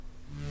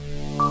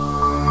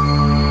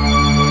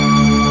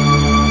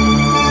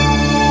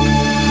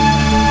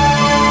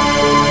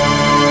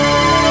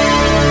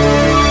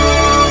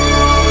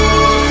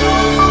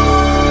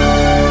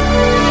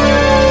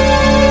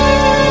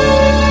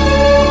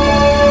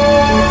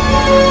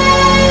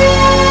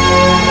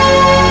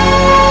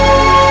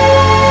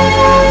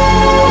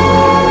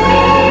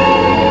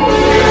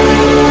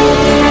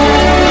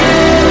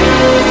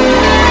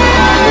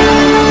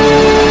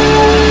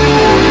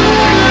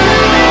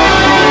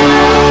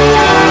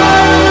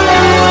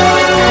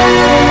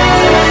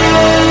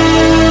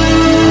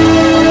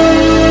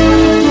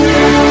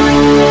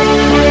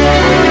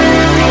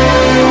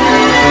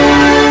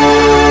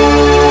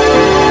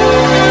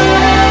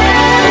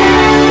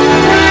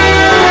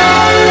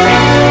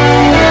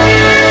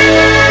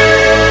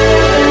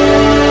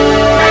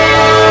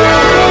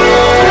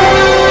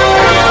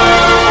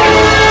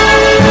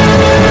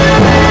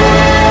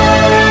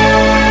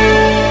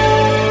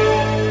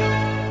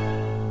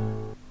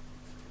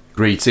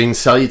Greetings,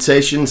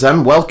 salutations,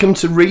 and welcome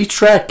to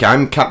Retrek.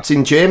 I'm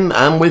Captain Jim,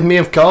 and with me,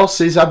 of course,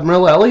 is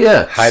Admiral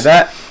Elliot. Hi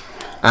there.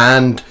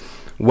 And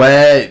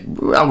we're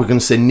going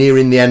to say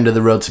nearing the end of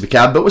the road to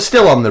Picard, but we're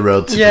still on the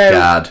road to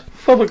Picard.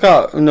 Probably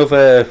got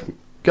another...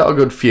 Got a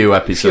good few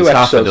episodes,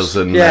 half a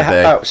dozen maybe.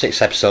 About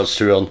 6 episodes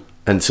to run.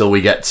 Until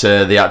we get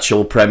to the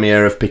actual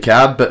premiere of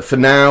Picard, but for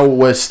now,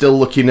 we're still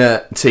looking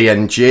at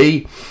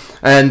TNG,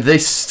 and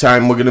this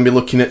time we're going to be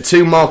looking at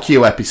 2 more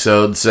Q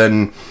episodes,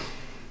 and...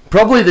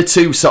 probably the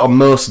 2 sort of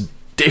most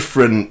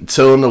different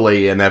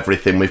tonally and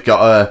everything. We've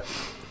got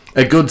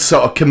a good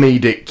sort of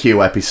comedic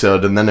Q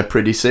episode and then a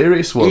pretty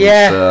serious one.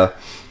 Yeah. So,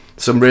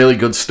 some really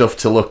good stuff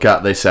to look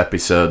at this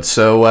episode.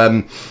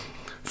 So,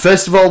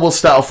 first of all, we'll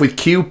start off with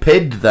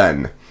Cupid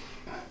then.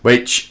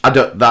 Which,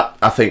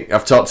 I think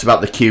I've talked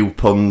about the Q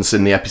puns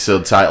in the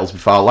episode titles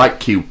before. I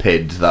like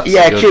Cupid. That's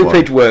a good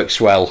Cupid one.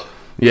 works well.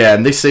 Yeah,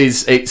 and this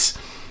is...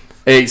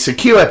 It's a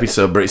Q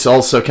episode, but it's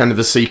also kind of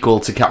a sequel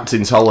to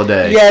Captain's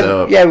Holiday. We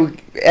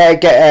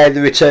get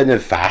the return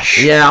of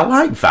Vash. Yeah, I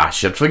like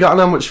Vash. I'd forgotten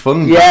how much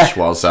fun Vash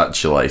was,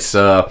 actually.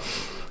 So,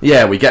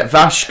 yeah, we get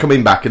Vash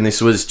coming back, and this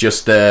was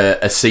just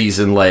a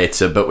season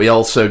later, but we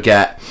also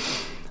get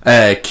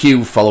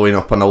Q following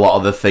up on a lot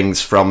of the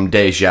things from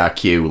Deja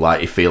Q,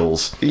 like he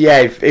feels...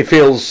 Yeah, it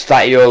feels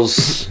that he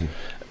owes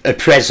a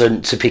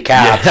present to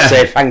Picard to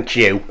say thank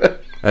you.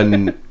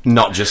 And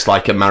not just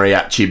like a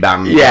mariachi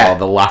band or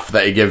the laugh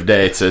that he gave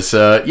Data.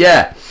 So,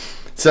 yeah.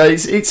 So,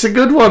 it's a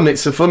good one.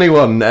 It's a funny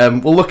one.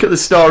 We'll look at the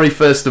story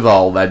first of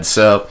all, then.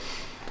 So,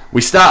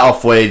 we start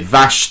off with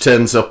Vash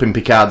turns up in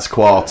Picard's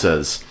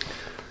quarters.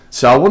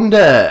 So, I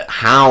wonder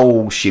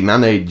how she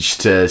managed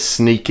to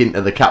sneak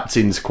into the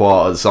captain's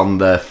quarters on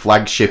the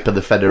flagship of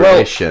the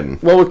Federation.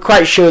 Well, we're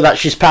quite sure that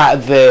she's part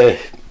of the...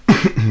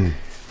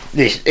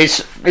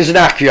 It's an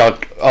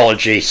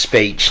archaeology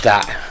speech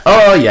that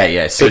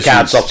so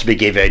Picard's ought to be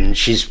given.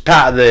 She's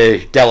part of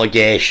the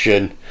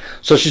delegation,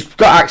 so she's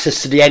got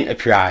access to the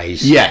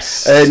Enterprise.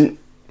 Yes, and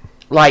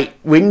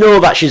we know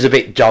that she's a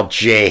bit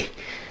dodgy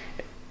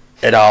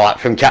and all that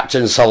from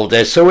Captain's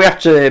Holiday, so we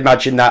have to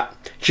imagine that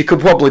she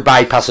could probably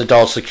bypass a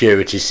door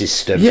security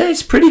system. Yeah,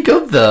 it's pretty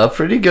good though,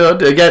 pretty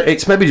good. Again,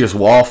 it's maybe just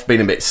Worf being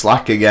a bit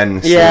slack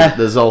again. So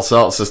there's all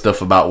sorts of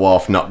stuff about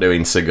Worf not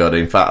doing so good.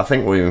 In fact, I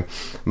think we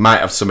might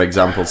have some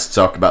examples to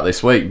talk about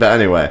this week. But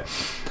anyway,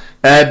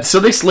 so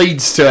this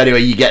leads to,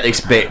 you get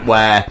this bit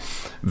where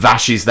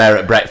Vash is there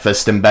at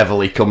breakfast and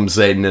Beverly comes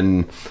in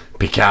and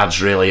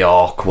Picard's really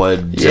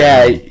awkward.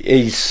 Yeah,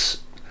 he's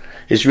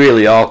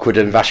really awkward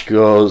and Vash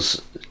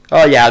goes,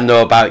 "Oh yeah, I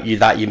know about you,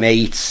 that you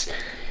meet."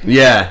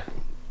 Yeah.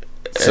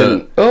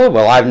 So,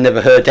 I've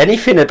never heard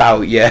anything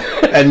about you.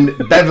 And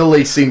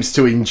Beverly seems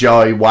to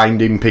enjoy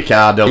winding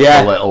Picard up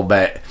a little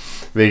bit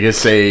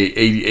because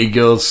he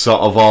goes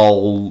sort of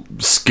all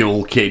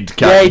school kid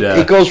kind of. Yeah,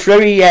 he goes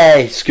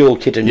very school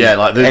kid and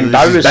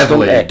this is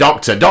Beverly,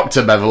 Doctor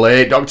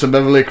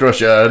Beverly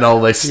Crusher and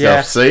all this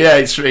stuff.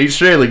 Yeah. So it's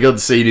really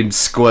good seeing him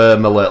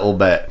squirm a little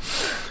bit.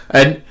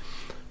 And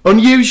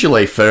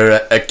unusually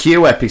for a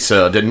Q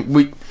episode, and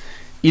we.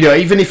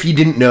 Even if you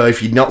didn't know,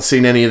 if you'd not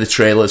seen any of the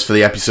trailers for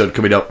the episode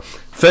coming up,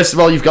 first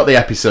of all, you've got the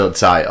episode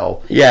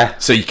title. Yeah.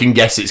 So you can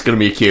guess it's going to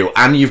be a Q.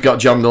 And you've got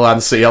John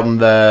Delancey on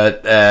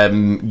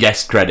the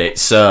guest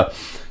credits. So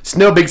it's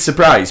no big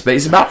surprise. But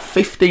it's about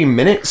 15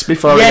 minutes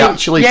before he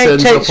actually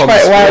turns up on the screen. Yeah, it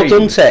takes quite a while,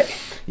 doesn't it?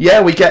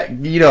 Yeah, we get,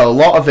 a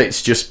lot of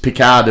it's just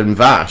Picard and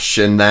Vash.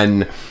 And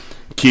then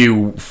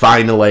Q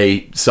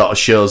finally sort of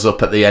shows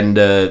up at the end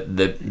of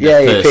the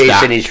first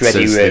act, in his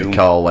ready as room. They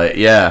call it.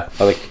 Yeah.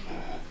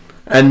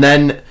 And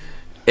then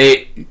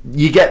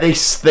you get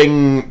this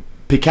thing,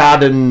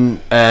 Picard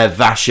and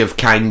Vash have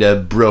kind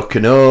of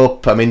broken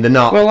up. I mean, they're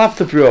not... Well, have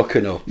they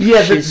broken up?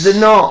 Yeah, they're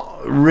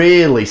not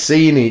really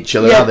seeing each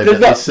other, are they? They're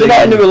not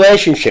in a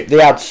relationship.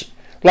 They had...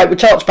 we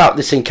talked about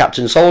this in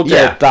Captain's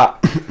Holiday,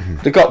 that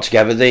they got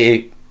together,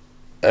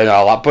 and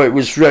all that, but it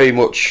was very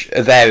much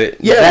there.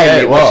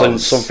 It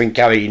wasn't something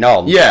carrying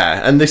on.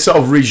 Yeah, and they sort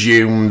of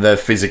resume the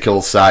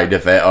physical side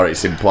of it, or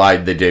it's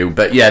implied they do.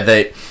 But yeah,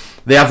 they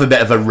have a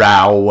bit of a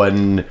row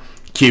and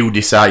Q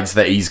decides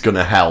that he's going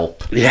to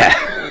help. Yeah.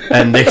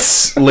 And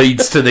this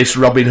leads to this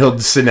Robin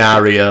Hood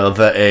scenario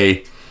that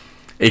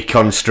he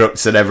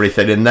constructs and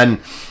everything. And then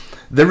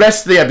the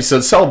rest of the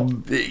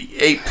episode,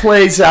 it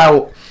plays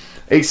out,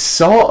 it's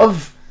sort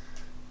of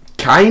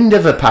kind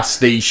of a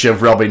pastiche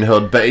of Robin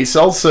Hood, but it's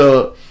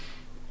also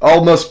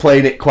almost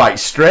playing it quite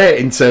straight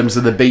in terms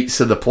of the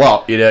beats of the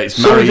plot. It's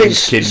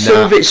Marion's kidnapped.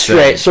 Some of it's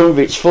straight, some of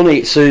it's funny.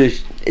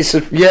 It's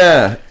a...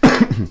 Yeah.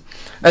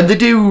 And they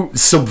do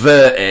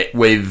subvert it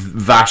with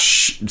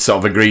Vash sort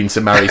of agreeing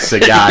to marry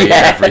Sagai and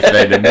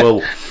everything,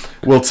 and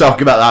we'll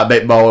talk about that a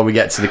bit more when we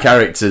get to the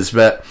characters.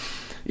 But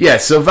yeah,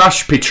 so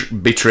Vash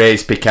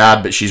betrays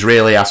Picard, but she's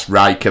really asked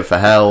Riker for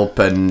help,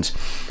 and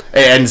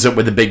it ends up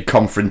with a big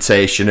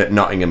confrontation at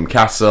Nottingham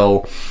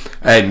Castle,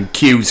 and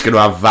Q's going to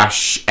have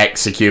Vash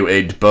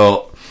executed,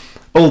 but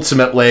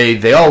ultimately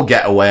they all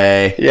get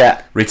away,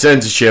 return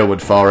to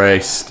Sherwood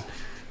Forest,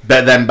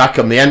 but then back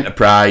on the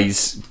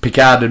Enterprise,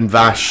 Picard and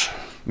Vash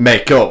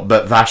make up,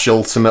 but Vash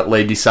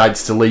ultimately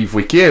decides to leave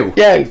with Q.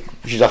 Yeah,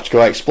 she's have to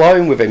go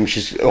exploring with him.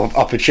 She's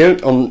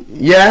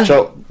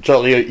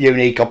totally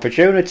unique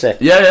opportunity.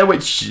 Yeah,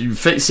 which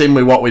fits in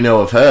with what we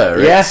know of her.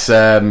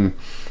 Yeah.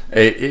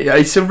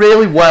 It's a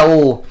really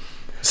well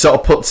sort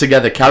of put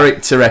together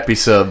character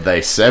episode.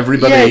 This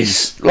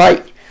everybody's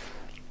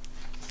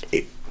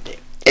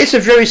it's a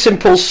very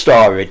simple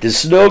story.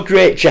 There's no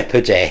great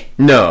jeopardy.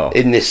 No.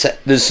 In this,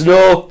 there's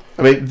no.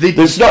 I mean,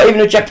 there's not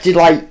even a jeopardy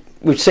like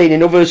we've seen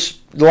in others.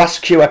 The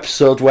last Q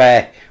episode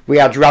where we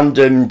had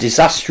random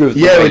disaster of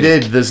the week. We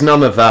did. There's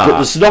none of that. But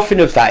there's nothing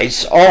of that.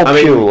 It's all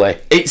purely.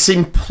 It's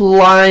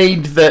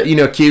implied that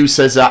Q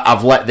says that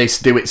I've let this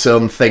do its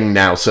own thing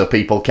now, so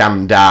people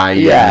can die.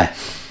 Yeah.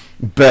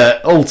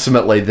 But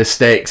ultimately, the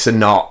stakes are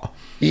not.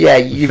 Yeah,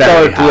 you've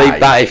got to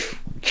believe that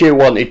if Q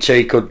wanted to,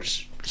 he could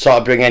sort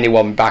of bring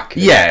anyone back.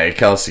 Yeah, of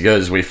course he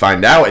goes. We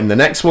find out in the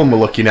next one we're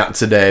looking at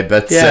today.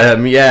 But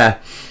yeah.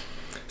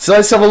 So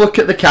let's have a look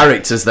at the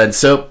characters then.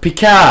 So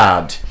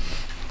Picard.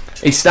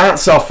 He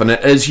starts off, and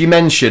as you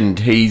mentioned,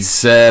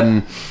 he's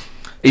going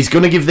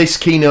to give this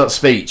keynote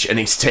speech, and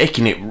he's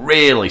taking it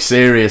really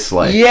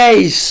seriously. Yeah,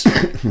 he's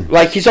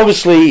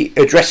obviously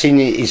addressing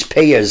his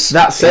peers.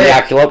 That's it.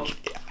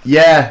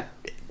 Yeah,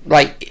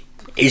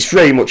 he's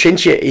very much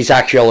into his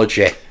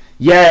archaeology.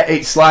 Yeah,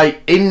 it's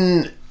like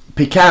in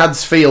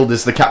Picard's field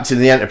as the captain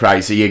of the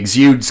Enterprise, he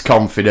exudes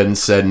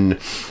confidence and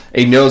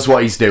he knows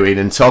what he's doing.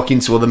 And talking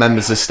to other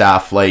members of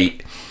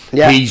Starfleet,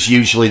 he's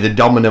usually the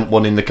dominant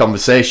one in the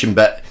conversation,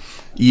 but.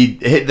 You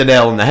hit the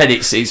nail on the head.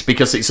 It's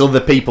because it's other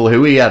people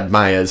who he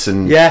admires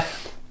and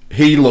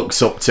he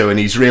looks up to, and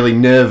he's really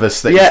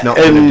nervous that he's not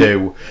going to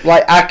do.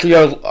 Like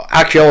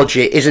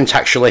archaeology isn't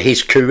actually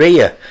his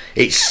career;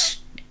 it's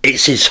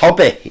his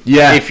hobby.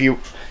 Yeah, if you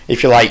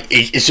like,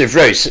 it's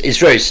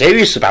very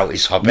serious about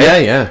his hobby.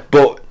 Yeah.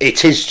 But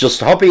it is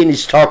just a hobby, and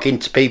he's talking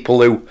to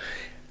people who.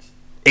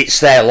 It's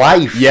their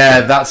life.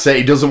 Yeah, that's it.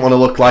 He doesn't want to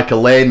look like a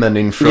layman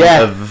in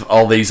front of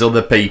all these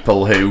other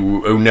people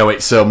who know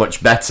it so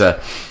much better.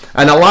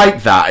 And I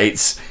like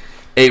that.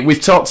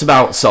 We've talked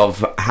about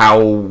sort of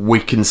how we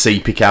can see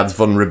Picard's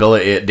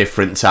vulnerability at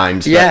different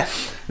times. But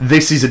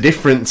this is a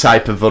different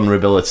type of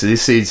vulnerability.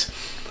 This is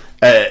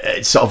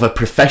sort of a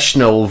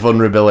professional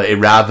vulnerability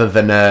rather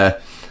than a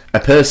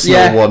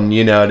personal one,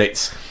 and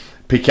it's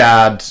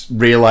Picard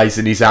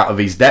realising he's out of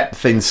his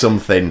depth in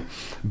something.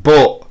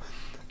 But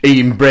he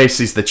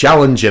embraces the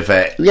challenge of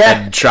it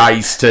and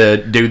tries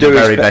to do the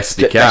very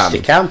best he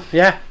can.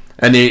 Yeah.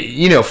 And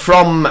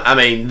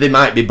they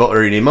might be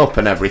buttering him up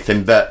and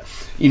everything, but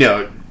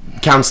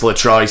Councillor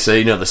Troy,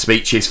 so the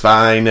speech is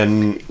fine,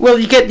 and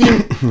you get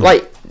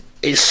the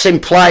it's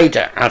implied,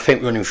 I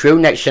think, running through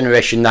Next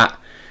Generation that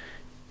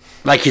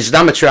he's an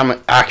amateur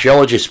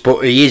archaeologist,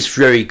 but he is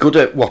very good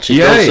at what he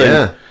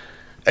does,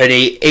 and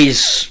he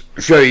is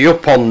very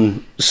up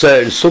on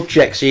certain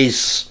subjects.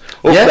 He's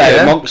up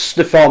there amongst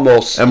the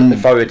foremost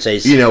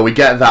authorities. We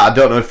get that. I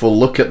don't know if we'll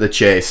look at the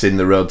chase in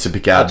The Road to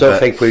Picard. I don't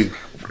think we.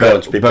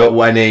 But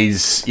when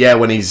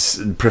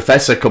his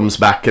professor comes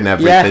back and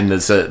everything,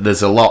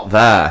 there's a lot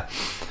there.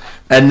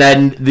 And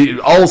then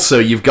also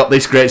you've got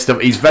this great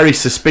stuff. He's very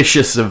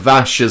suspicious of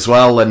Vash as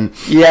well, and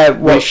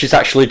what she's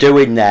actually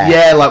doing there.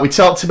 Yeah, like we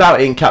talked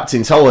about in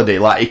Captain's Holiday.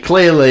 Like he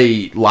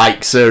clearly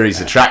likes her.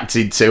 He's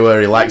attracted to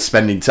her. He likes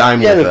spending time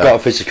with her. Yeah, they've got a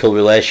physical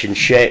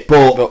relationship,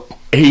 but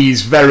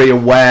he's very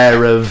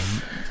aware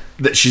of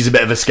that she's a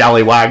bit of a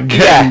scallywag.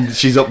 Yeah, and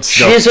she's up to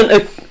stuff. She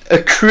isn't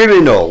a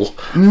criminal.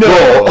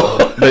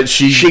 No, but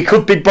she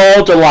could be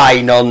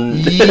borderline on.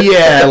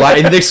 Yeah,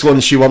 like in this one,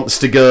 she wants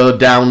to go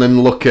down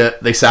and look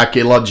at this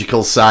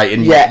archaeological site,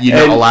 and you're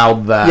not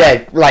allowed there.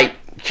 Yeah, like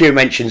Q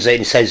mentions it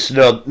and says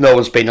no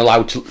one's been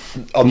allowed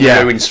on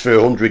the ruins for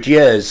 100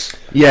 years.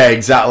 Yeah,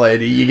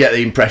 exactly. You get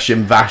the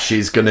impression Vash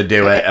is going to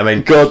do it. I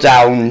mean, go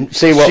down,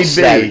 see what's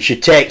there, and she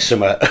takes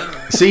some.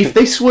 See, if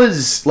this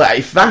was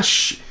if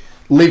Vash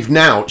lived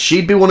now,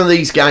 she'd be one of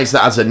these guys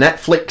that has a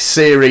Netflix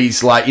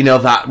series,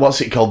 that,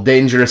 what's it called,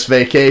 Dangerous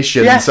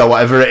Vacations or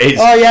whatever it is.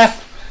 Oh yeah.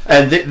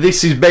 And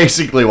this is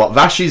basically what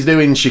Vash is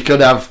doing. She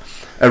could have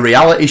a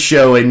reality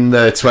show in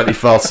the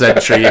 24th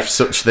century if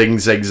such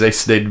things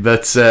existed.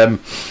 But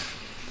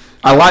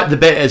I like the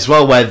bit as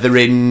well where they're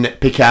in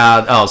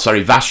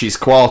Vash's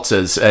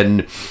quarters,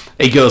 and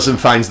he goes and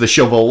finds the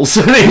shovels.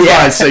 And he's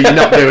like, so you're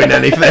not doing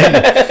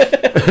anything.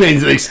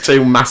 These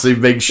two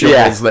massive big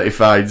shovels that he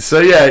finds.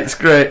 So it's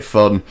great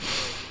fun.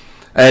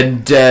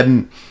 And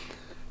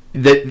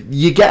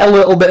you get a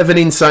little bit of an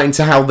insight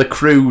into how the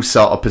crew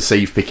sort of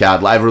perceive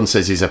Picard. Like everyone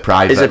says he's a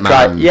private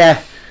man.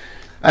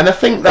 And I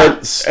think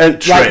that's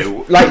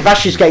true. Like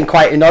Vash is getting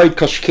quite annoyed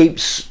because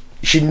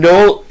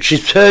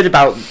she's heard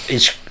about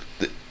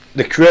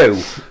the crew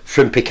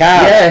from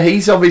Picard. Yeah,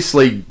 he's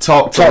obviously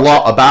talked a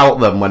lot about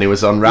them when he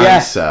was on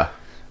Risa.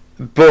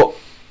 But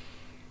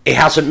he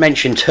hasn't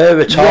mentioned her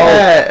at all.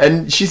 Yeah,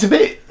 and she's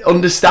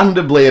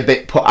understandably a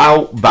bit put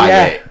out by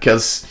it,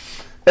 because,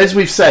 as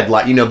we've said,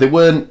 they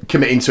weren't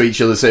committing to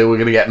each other, saying we're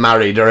going to get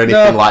married or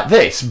anything like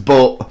this,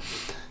 but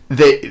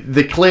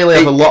they clearly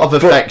have a lot of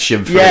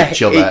affection for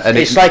each other, and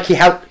it's like he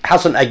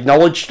hasn't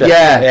acknowledged it.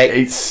 Yeah,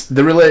 it's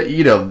the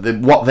really,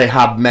 what they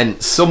had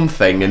meant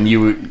something,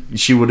 and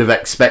she would have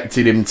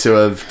expected him to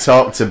have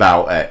talked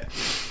about it.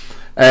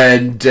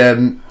 And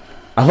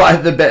I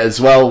like the bit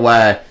as well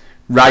where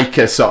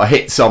Riker sort of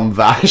hits on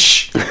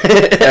Vash,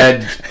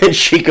 and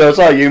she goes,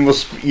 "Oh, you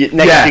must you're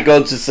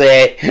going to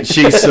say."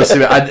 She's so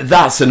and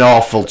that's an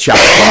awful chat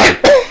line.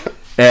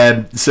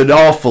 It's an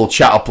awful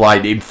chat up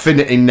line.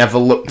 Infinity never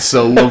looked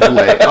so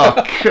lovely.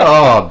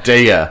 Oh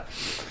dear.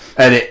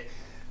 And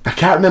I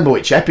can't remember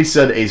which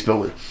episode it is,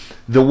 but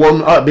the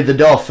one, it'd be the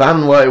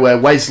Dauphin where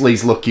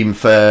Wesley's looking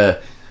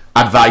for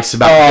advice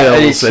about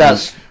girls,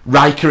 and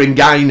Riker and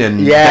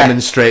Guinan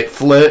demonstrate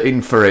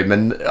flirting for him,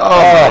 and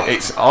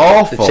it's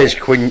awful. It is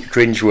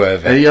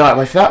cringeworthy. And you're like,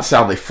 well, if that's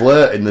how they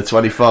flirt in the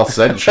 24th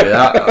century,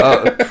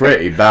 that's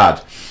pretty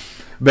bad.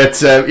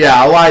 But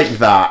I like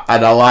that,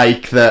 and I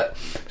like that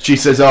she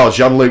says,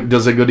 Jean-Luc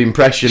does a good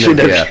impression of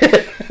you.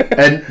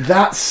 And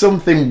that's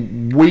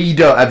something we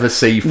don't ever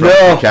see from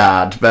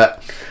Picard,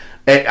 but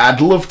I'd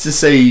love to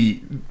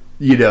see,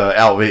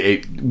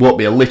 it won't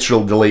be a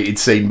literal deleted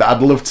scene, but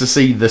I'd love to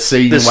see the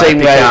scene where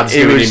Picard's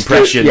doing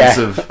impressions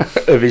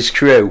of his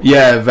crew.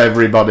 Yeah, of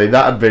everybody.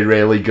 That'd be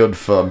really good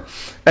fun.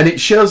 And it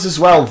shows as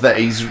well that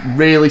he's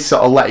really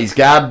sort of let his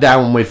guard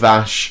down with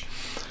Vash.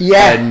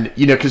 Yeah.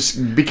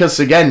 And, because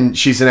again,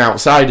 she's an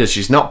outsider,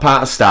 she's not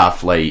part of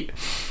Starfleet.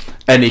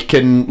 And he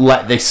can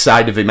let this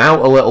side of him out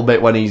a little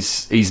bit when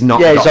he's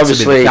not got to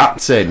be the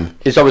captain.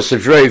 He's obviously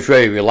very,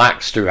 very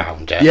relaxed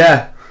around it.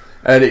 Yeah.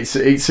 And it's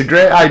a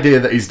great idea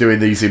that he's doing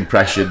these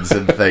impressions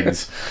and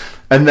things.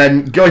 And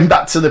then going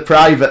back to the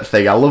private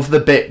thing, I love the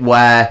bit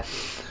where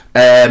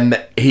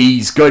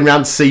he's going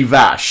round to see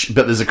Vash,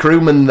 but there's a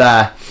crewman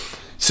there.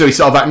 So he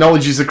sort of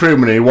acknowledges the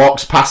crewman and he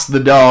walks past the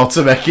door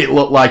to make it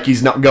look like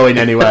he's not going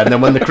anywhere. And then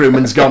when the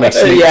crewman's gone, he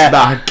sneaks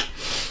back.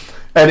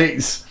 And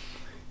it's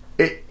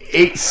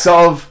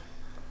sort of,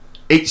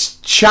 it's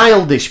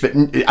childish, but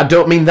I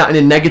don't mean that in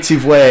a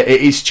negative way.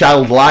 It is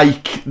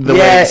childlike the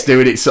way it's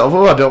doing it. Sort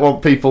of, I don't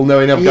want people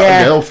knowing I've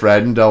got a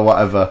girlfriend or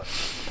whatever.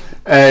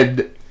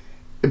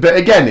 But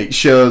again, it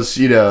shows,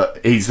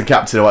 he's the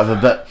captain or whatever.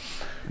 But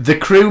the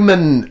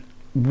crewman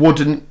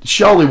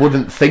surely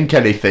wouldn't think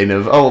anything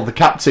of, the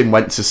captain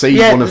went to see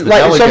one of the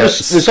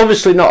delegates. There's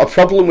obviously not a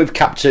problem with a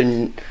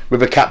captain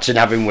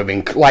having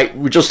women. Like,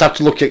 we just have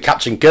to look at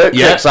Captain Kirk,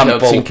 for example.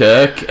 Captain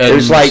Kirk. It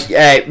was like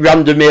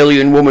random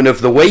alien woman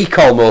of the week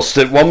almost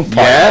at one point.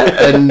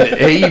 Yeah, and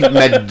he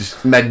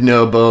made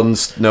no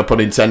bones, no pun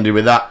intended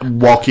with that,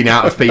 walking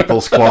out of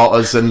people's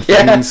quarters and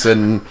things.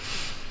 And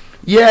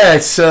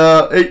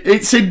so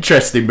it's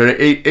interesting, but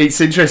it's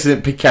interesting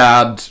that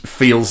Picard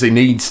feels he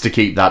needs to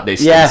keep that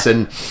distance,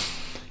 and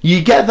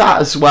you get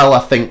that as well, I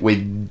think,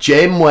 with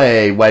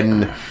Janeway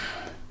when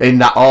in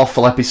that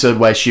awful episode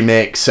where she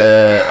makes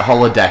a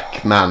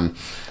holodeck man,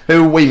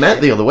 who we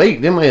met the other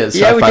week, didn't we? At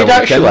we did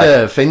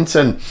actually.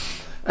 Finton,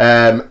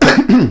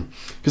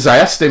 because I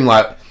asked him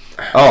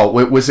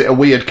was it a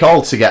weird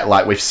call to get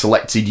we've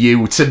selected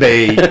you to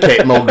be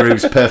Kate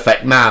Mulgrew's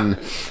perfect man?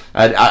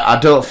 I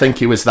don't think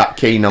he was that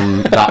keen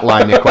on that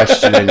line of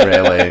questioning,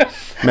 really.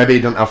 Maybe he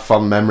don't have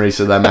fond memories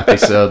of them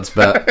episodes,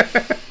 but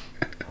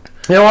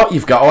you know what?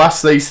 You've got to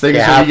ask these things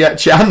when you get a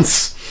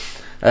chance.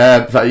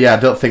 But I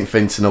don't think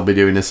Finton will be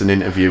doing us an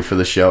interview for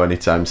the show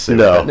anytime soon.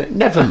 No. But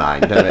never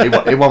mind.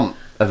 He wasn't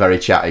a very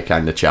chatty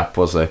kind of chap,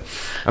 was he?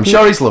 I'm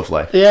sure he's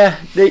lovely. Yeah.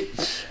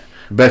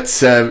 But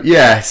so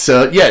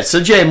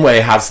Janeway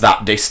has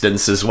that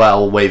distance as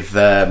well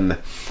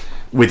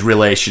with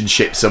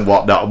relationships and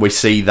whatnot. We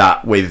see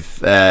that with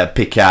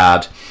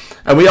Picard,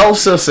 and we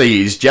also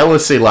see his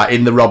jealousy, like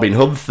in the Robin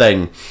Hood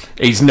thing.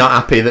 He's not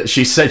happy that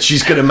she said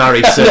she's going to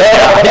marry Sir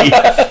Guy.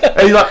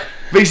 And he's like,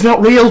 but he's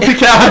not real,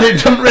 Picard.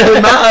 It doesn't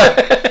really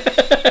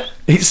matter.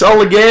 It's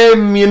all a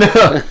game,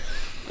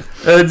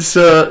 And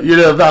so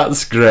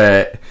that's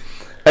great.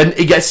 And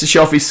he gets to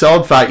show off his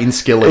sword fighting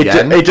skill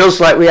again. It does,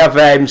 like we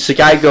have Sir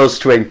Guy goes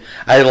to him,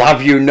 I'll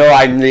have you know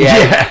I'm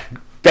the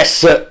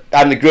best,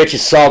 I'm the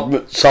greatest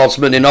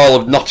swordsman in all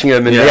of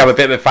Nottingham, and they have a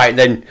bit of a fight, and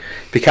then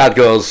Picard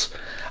goes,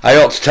 I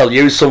ought to tell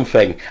you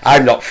something,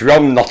 I'm not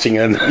from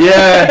Nottingham.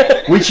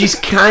 Yeah, which is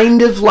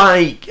kind of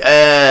like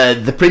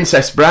The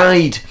Princess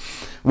Bride,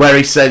 where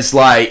he says,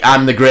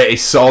 I'm the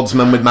greatest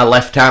swordsman with my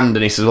left hand,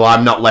 and he says, well,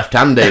 I'm not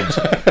left-handed.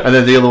 And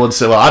then the other one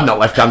says, well, I'm not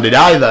left-handed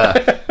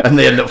either. And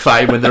they end up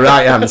fighting with the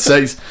right hand.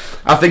 So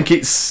I think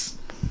it's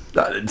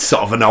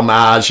sort of an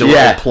homage, a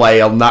little play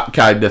on that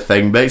kind of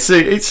thing. But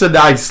it's a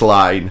nice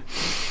line.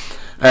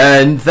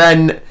 And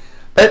then,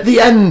 at the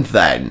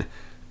end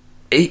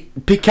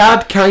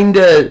Picard kind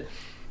of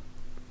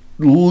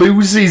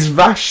loses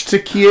Vash to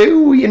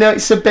Q.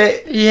 It's a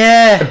bit...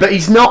 Yeah. But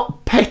he's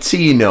not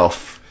petty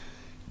enough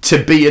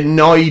to be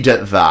annoyed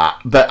at that.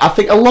 But I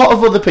think a lot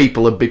of other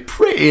people would be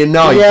pretty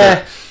annoyed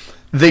that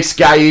this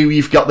guy who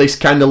you've got this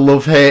kind of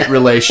love-hate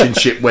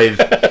relationship with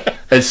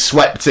has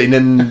swept in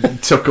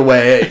and took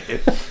away.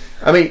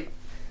 I mean,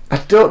 I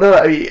don't know.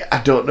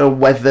 I don't know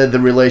whether the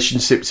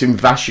relationships in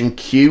Vash and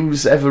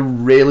Q's ever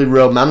really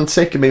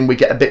romantic. I mean, we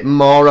get a bit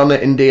more on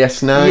it in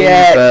DS9.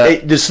 Yeah,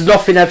 there's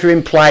nothing ever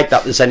implied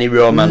that there's any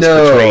romance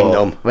between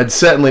them. And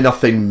certainly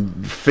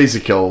nothing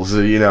physical. So,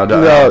 you know, I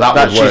don't know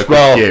that would work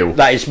with Q.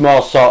 That is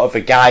more sort of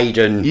a guide,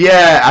 and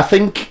yeah, I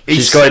think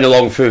she's going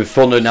along through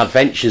fun and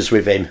adventures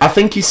with him. I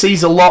think he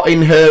sees a lot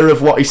in her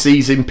of what he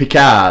sees in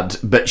Picard,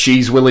 but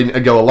she's willing to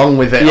go along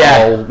with it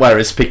all,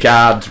 whereas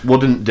Picard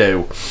wouldn't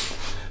do.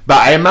 But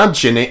I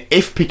imagine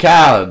if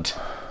Picard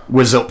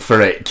was up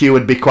for it, Q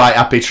would be quite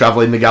happy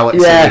travelling the galaxy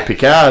with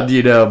Picard,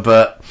 you know.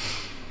 But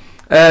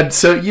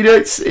so you know,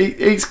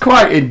 it's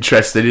quite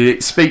interesting, and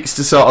it speaks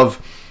to sort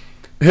of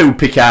who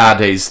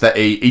Picard is, that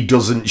he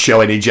doesn't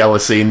show any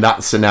jealousy in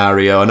that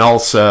scenario, and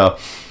also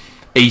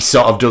he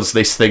sort of does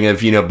this thing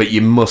of, you know, but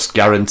you must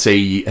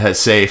guarantee her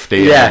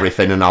safety and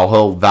everything, and I'll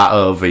hold that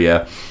over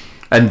you,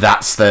 and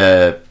that's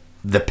the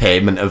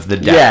payment of the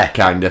debt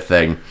kind of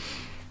thing.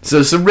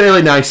 So some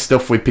really nice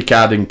stuff with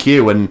Picard and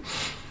Q, and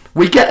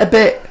we get a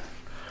bit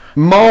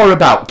more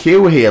about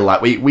Q here.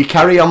 Like we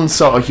carry on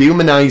sort of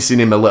humanising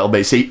him a little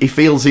bit, so he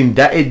feels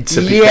indebted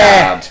to Picard.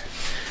 Yeah.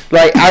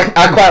 Like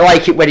I quite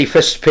like it when he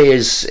first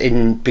appears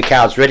in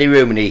Picard's ready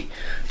room and he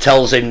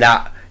tells him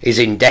that he's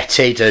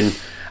indebted and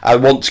I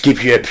want to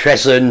give you a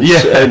present.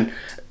 Yeah. And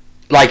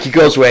like he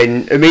goes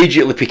when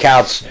immediately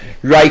Picard's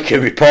Riker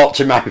report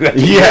to my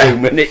ready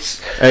room, and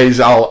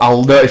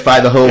I'll notify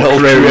the whole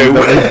crew that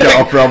we've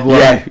got a problem.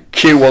 Yeah,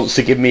 Q wants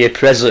to give me a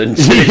present.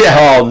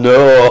 Oh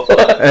no.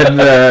 And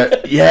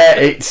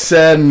it's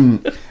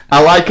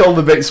I like all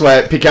the bits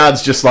where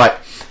Picard's just like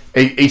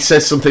he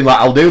says something like,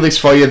 I'll do this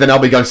for you, then I'll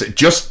be going to say,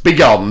 just be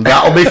gone,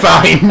 that'll be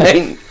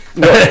fine.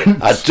 No,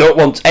 I don't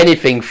want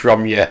anything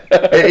from you.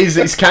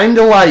 It's kind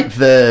of like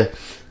the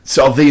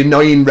sort of the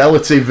annoying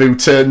relative who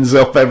turns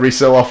up every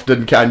so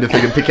often kind of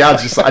thing, and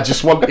Picard's just like, I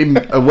just want him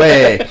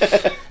away.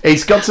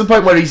 It's got to the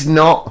point where he's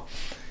not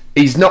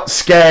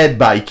scared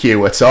by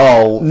Q at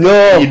all.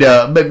 No. You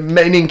know,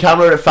 meaning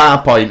camera at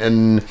Farpoint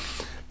and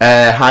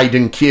Hyde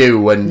and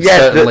Q, and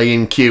certainly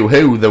in Q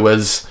Who there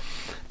was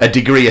a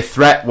degree of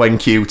threat when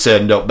Q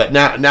turned up, but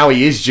now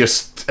he is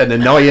just an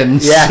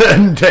annoyance.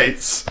 and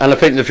I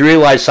think they've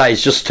realised that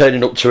he's just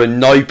turning up to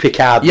annoy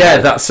Picard. Yeah,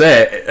 that's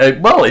it.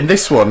 Well, in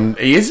this one,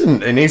 he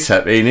isn't in his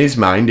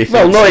mind.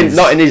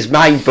 Not in his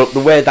mind, but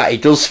the way that he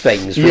does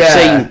things. We've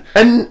seen,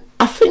 and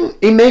I think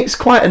he makes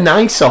quite a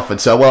nice offer.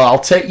 So, well, I'll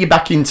take you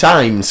back in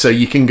time so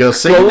you can go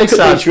see this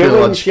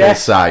archaeological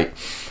site.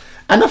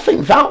 And I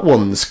think that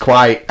one's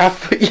quite...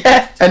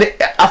 And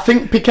I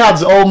think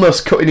Picard's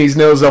almost cutting his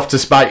nose off to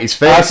spite his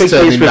face,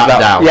 turning that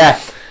down. Yeah.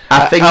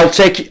 I'll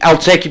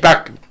take you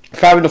back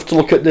far enough to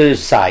look at the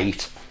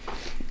site.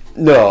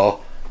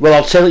 No. Well,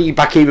 I'll take you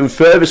back even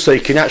further so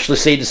you can actually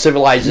see the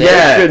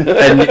civilization.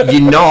 Yeah, and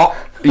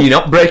you're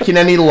not breaking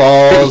any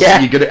laws.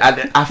 You're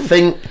gonna. I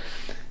think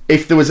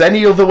if there was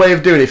any other way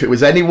of doing it, if it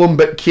was anyone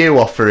but Q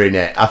offering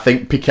it, I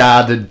think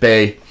Picard would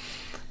be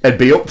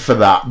up for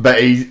that.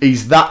 But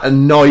he's that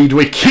annoyed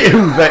with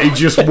Q that he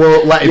just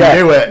won't let him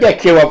do it. Yeah,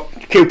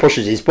 Q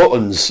pushes his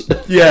buttons.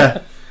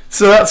 Yeah.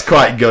 So that's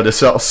quite good, a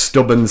sort of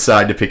stubborn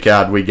side of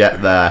Picard we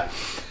get there.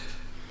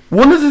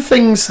 One of the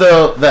things,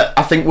 though, that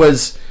I think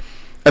was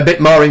a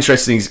bit more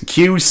interesting is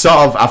Q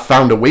I've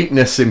found a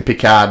weakness in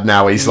Picard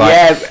now. He's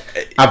like,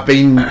 I've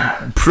been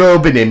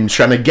probing him,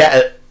 trying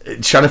to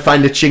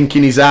find a chink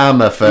in his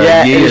armour for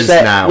years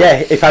now.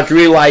 Yeah, if I'd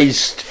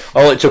realised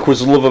all it took was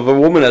the love of a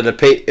woman and a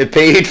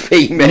paid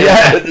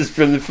female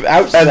from the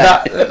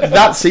outset. And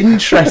that's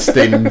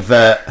interesting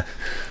that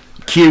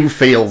Q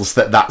feels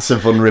that that's a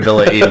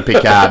vulnerability in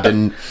Picard,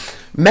 and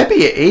maybe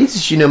it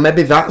is, you know,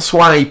 maybe that's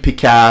why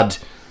Picard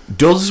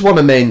does want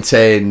to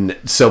maintain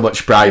so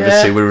much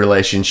privacy with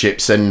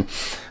relationships, and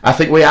I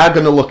think we are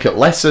going to look at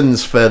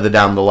lessons further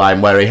down the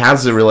line where he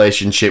has a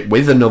relationship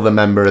with another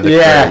member of the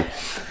crew,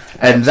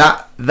 and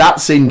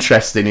that's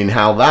interesting in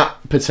how that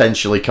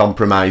potentially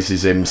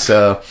compromises him.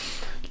 So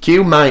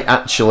Q might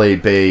actually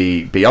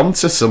be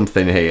onto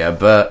something here,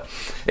 but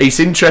it's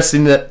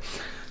interesting that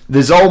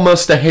there's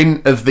almost a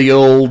hint of the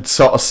old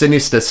sort of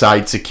sinister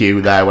side to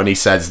Q there when he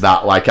says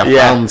that, like, I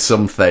found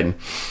something.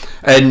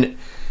 And,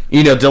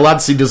 you know,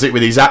 Delancey does it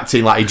with his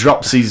acting, like, he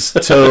drops his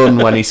tone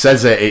when he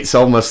says it. It's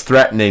almost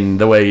threatening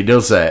the way he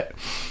does it.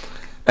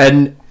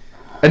 And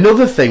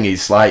another thing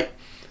is, like,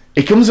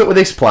 he comes up with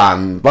this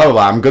plan, blah,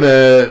 blah,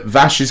 blah,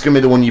 Vash is going to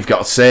be the one you've got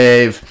to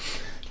save.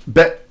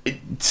 But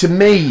to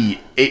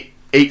me,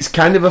 it's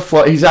kind of a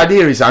flaw. His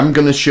idea is, I'm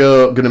going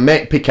to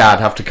make Picard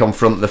have to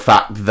confront the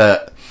fact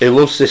that he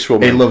loves this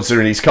woman. He loves her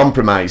and he's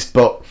compromised.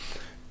 But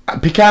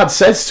Picard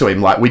says to him,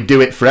 like, we'd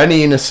do it for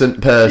any innocent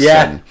person.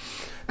 Yeah.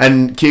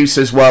 And Q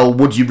says, well,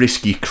 would you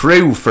risk your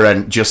crew for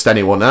just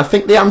anyone? And I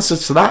think the answer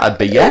to that would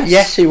be yes.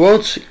 Yes, he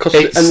would.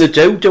 And they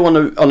do on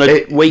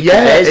a weekly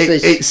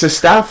basis. It's a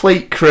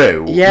Starfleet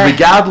crew,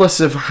 regardless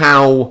of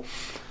how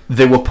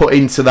they were put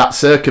into that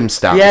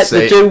circumstance. Yeah,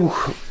 they do.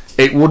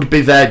 it would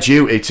be their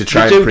duty to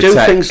try and protect.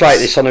 Do things like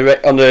this on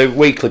a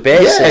weekly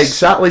basis. Yeah,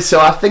 exactly. So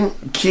I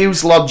think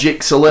Q's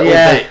logic's a little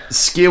bit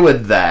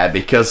skewered there,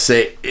 because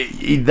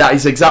that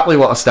is exactly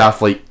what a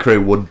Starfleet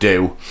crew would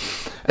do,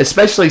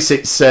 especially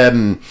since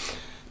even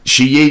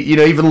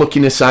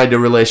looking aside her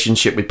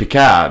relationship with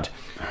Picard,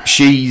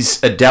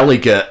 she's a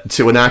delegate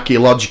to an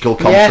archaeological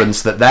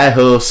conference that they're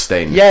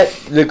hosting. Yeah,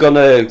 they're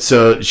gonna.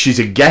 So she's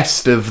a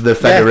guest of the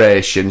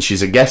Federation.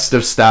 She's a guest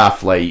of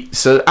Starfleet.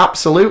 So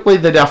absolutely,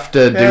 they'd have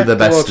to do their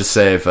best to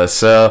save her.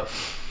 So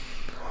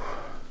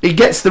he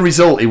gets the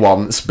result he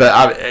wants, but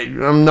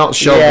I'm not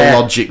sure the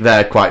logic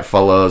there quite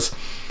follows.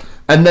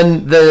 And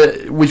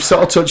then we've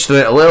sort of touched on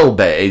it a little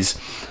bit. Is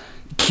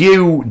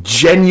Q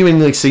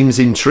genuinely seems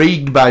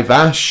intrigued by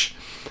Vash.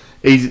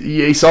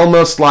 It's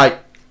almost like,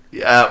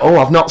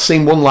 I've not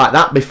seen one like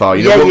that before.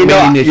 You're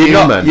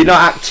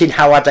not acting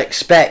how I'd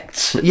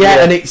expect.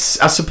 Yeah, and I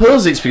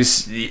suppose it's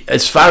because,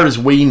 as far as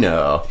we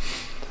know,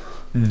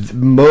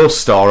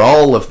 most or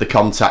all of the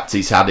contact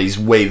he's had is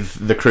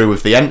with the crew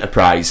of the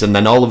Enterprise, and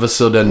then all of a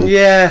sudden,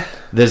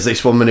 there's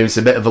this woman who's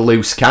a bit of a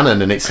loose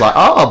cannon, and it's like,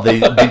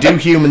 they do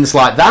humans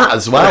like that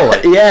as well.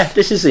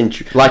 This is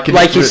interesting.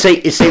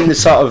 It's in the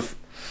sort of,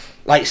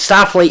 like,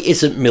 Starfleet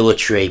isn't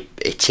military.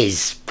 It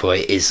is, but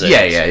it isn't.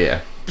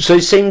 Yeah. So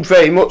it seemed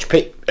very much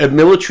a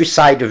military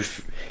side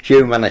of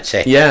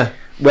humanity. Yeah.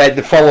 Where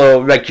they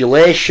follow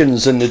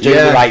regulations and they do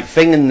the right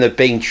thing, and they're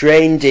being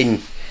trained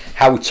in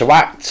how to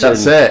act.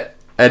 That's it.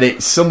 And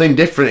it's something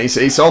different.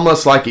 It's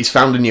almost like he's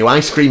found a new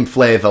ice cream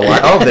flavour.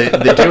 Like, they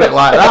do it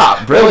like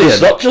that. Brilliant. Well,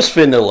 it's not just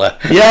vanilla.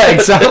 Yeah,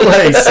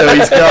 exactly. So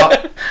he's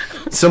got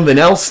something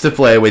else to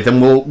play with,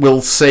 and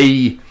we'll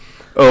see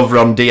over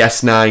on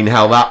DS9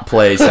 how that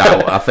plays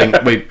out. I think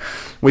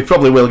we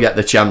probably will get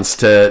the chance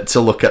to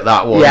look at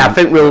that one. Yeah, I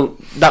think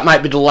that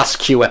might be the last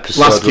Q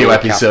episode. Last Q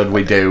episode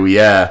we do,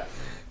 yeah.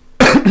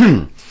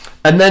 And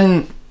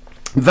then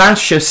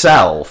Vash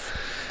herself,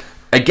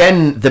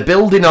 again, they're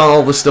building on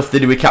all the stuff they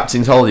do with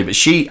Captain's Holiday, but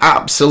she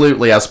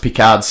absolutely has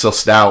Picard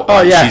sussed out.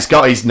 She's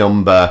got his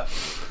number.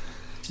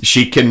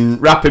 She can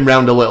wrap him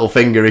round a little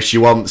finger if she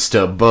wants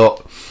to,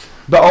 but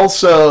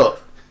also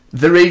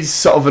there is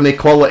sort of an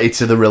equality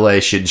to the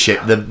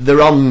relationship.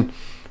 They're on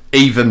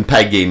even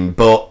pegging,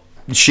 but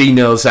she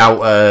knows how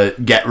to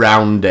get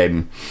round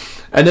him.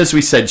 And as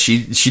we said,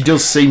 she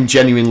does seem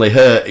genuinely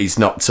hurt he's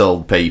not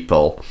told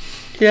people.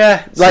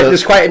 Yeah,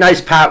 there's quite a nice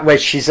part where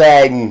she's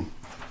in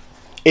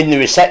the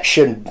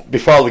reception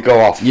before they go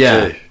off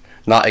to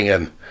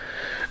Nottingham,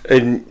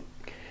 and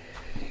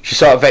she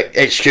sort of,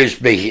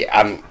 excuse me,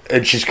 and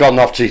she's gone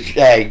off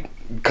to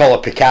call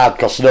her Picard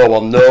because no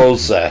one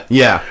knows her.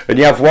 Yeah. And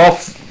you have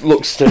Worf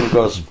looks to him and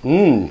goes,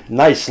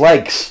 nice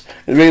legs.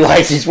 And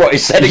realises what he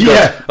said. He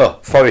goes,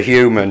 for a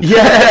human.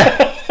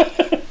 Yeah.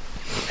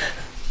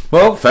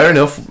 Well, fair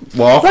enough.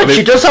 Worf.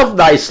 She does have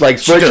nice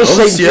legs, but it just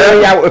seems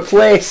very out of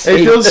place.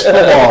 It does for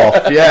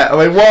Worf, yeah.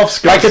 I mean, Worf's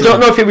got I don't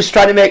know if he was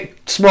trying to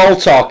make small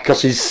talk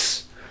because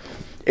he's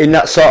in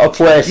that sort of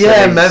place.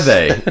 Yeah,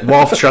 maybe.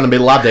 Worf's trying to be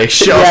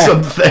laddish or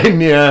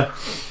something, yeah.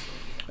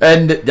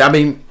 And, I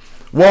mean,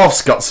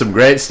 Worf's got some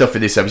great stuff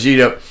in this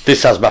episode.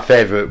 This has my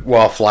favourite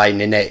Worf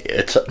line in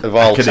it of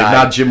all time. I can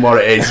imagine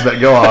what it is, but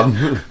go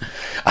on.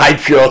 I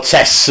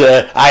protest,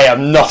 sir. I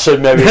am not a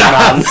merry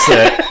man.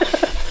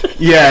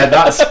 Yeah,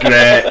 that's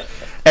great.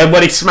 And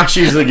when he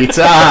smashes the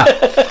guitar,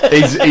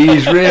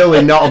 he's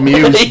really not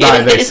amused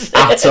by this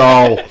at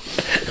all.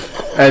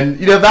 And,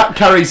 that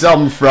carries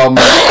on from...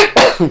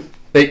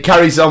 It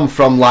carries on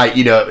from, like,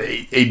 he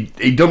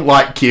don't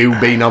like Q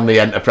being on the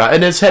Enterprise.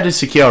 And as head of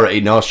security,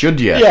 nor should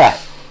you. Yeah.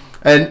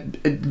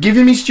 And give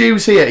him his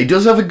dues here. He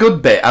does have a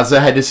good bit as a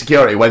head of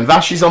security. When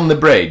Vash is on the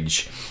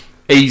bridge,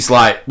 he's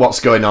like, what's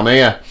going on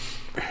here?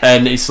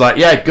 And it's like,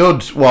 yeah,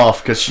 good,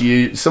 Worf,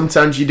 because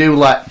sometimes you do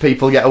let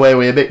people get away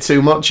with a bit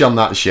too much on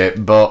that ship,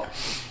 but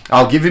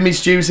I'll give him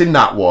his dues in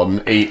that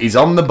one. He's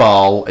on the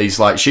ball. He's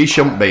like, she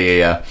shouldn't be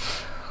here.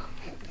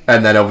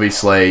 And then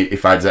obviously he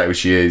finds out who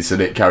she is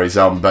and it carries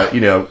on. But,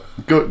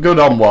 good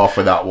on Worf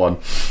for that one.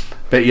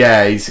 But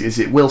yeah, is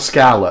it Will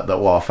Scarlet that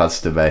Worf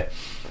has to be?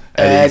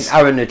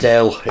 Aaron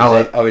Adele.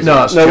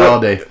 It's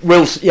Geordie.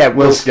 Will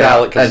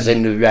Scarlet because he's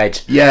in the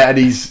red. Yeah, and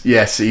he's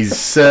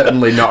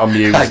certainly not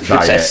amused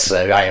by it.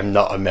 Sir, I am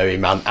not a merry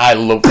man. I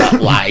love that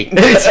line.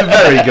 It's a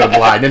very good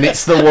line, and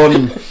it's the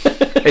one.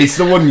 It's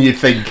the one you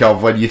think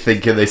of when you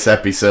think of this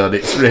episode.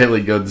 It's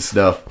really good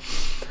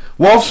stuff.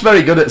 Worf's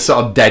very good at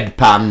sort of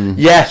deadpan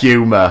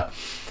humour,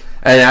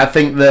 and I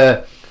think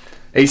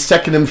it's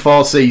taken them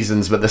 4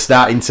 seasons, but they're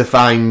starting to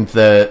find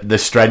the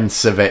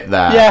strengths of it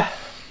there.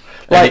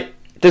 Yeah,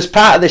 there's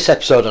part of this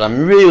episode, and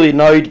I'm really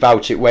annoyed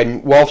about it,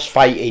 when Worf's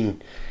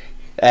fighting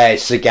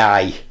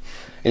Sagai,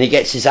 and he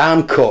gets his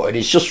arm cut, and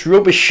it's just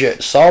rubbish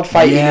at sword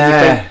fighting. Yeah.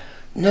 And you think,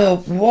 no,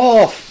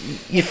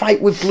 Worf, you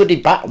fight with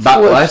bloody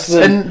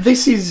Bat'leth. And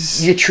this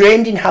is... You're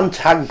trained in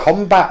hand-to-hand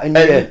combat,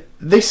 and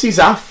this is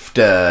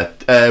after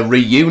a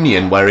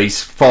reunion where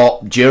he's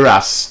fought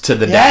Duras to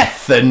the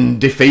death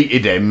and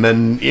defeated him,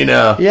 and,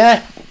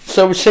 Yeah,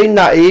 so we've seen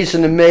that he's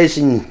an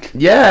amazing...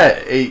 Yeah,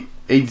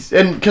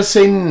 because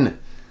in...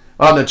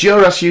 Oh no,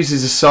 Joras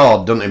uses a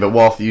sword, doesn't he? But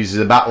Worf uses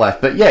a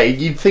bat'leth. But yeah,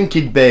 you'd think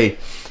he'd be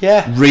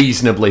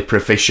reasonably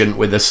proficient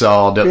with a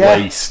sword at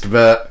least.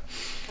 But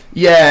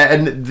yeah,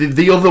 and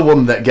the other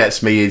one that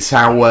gets me is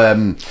how...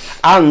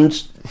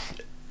 and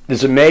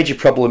there's a major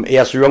problem. He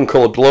has the wrong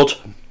colour blood.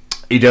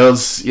 He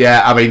does,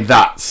 yeah. I mean,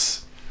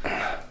 that's...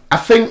 I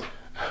think...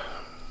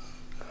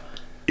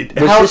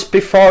 Was this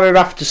before or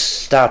after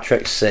Star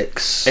Trek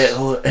 6?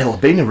 It'll have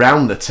been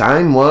around the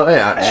time, won't it,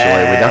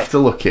 actually? We'd have to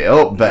look it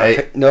up.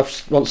 But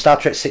wasn't Star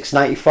Trek 6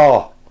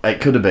 94? It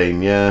could have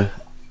been, yeah.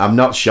 I'm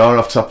not sure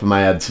off the top of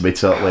my head, to be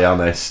totally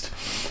honest.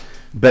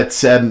 But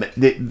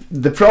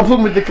the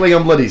problem with the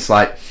Klingon blood is,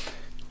 like,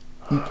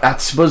 I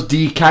suppose, do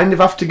you kind of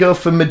have to go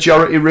for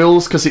majority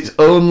rules? Because it's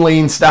only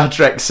in Star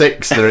Trek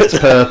 6 that it's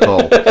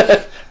purple.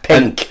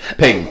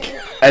 Pink.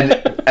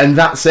 And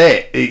that's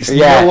it. It's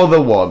no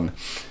other one.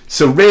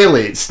 So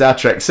really, it's Star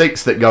Trek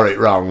 6 that got it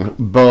wrong,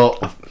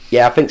 but...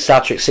 Yeah, I think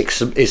Star Trek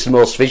 6 is the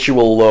most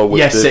visual, though.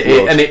 Yes,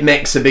 and it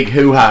makes a big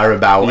hoo-ha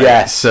about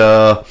it.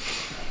 So,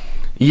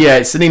 yeah,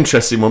 it's an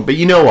interesting one. But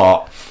you know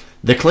what?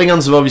 The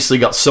Klingons have obviously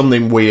got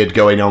something weird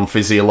going on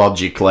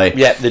physiologically.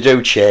 Yeah, they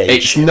do change.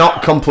 It's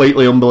not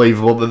completely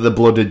unbelievable that the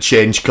blood had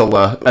changed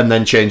colour and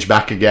then changed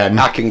back again.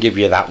 I can give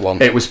you that one.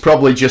 It was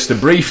probably just a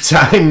brief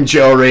time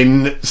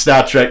during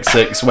Star Trek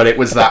 6 when it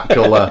was that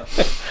colour.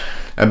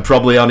 And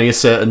probably only a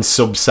certain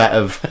subset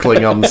of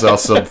Klingons or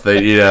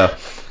something, you know.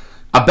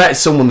 I bet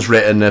someone's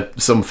written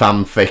some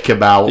fanfic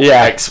about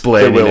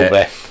explaining it.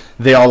 Be.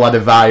 They all had a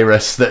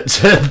virus that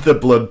turned the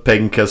blood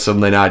pink or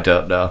something, I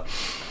don't know.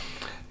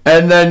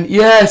 And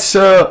then,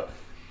 so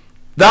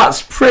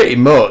that's pretty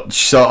much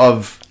sort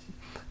of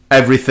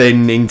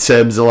everything in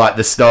terms of like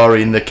the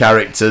story and the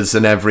characters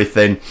and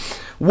everything.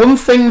 One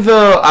thing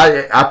though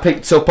I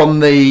picked up on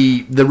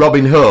the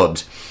Robin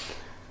Hood.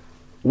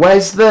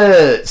 Where's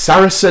the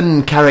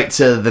Saracen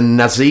character, the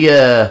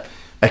Nazir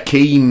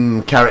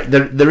Akeem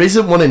character? There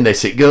isn't one in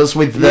this. It goes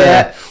with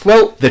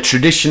the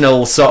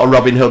traditional sort of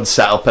Robin Hood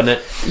setup, and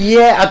it.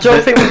 Yeah, I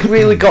don't think we've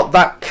really got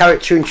that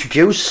character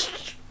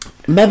introduced.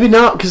 Maybe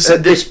not, because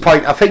at this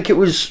point, I think it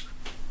was.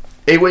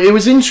 It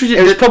was introduced.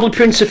 It was probably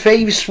Prince of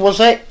Thieves, was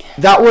it?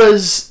 That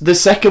was the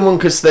second one,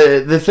 because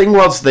the thing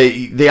was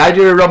the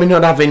idea of Robin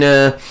Hood having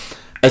a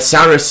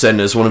Saracen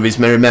as one of his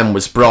merry men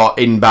was brought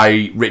in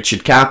by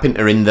Richard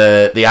Carpenter in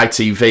the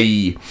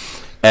ITV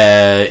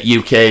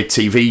UK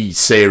TV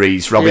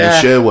series Robin of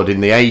Sherwood in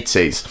the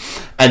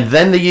 80s, and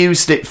then they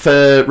used it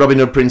for Robin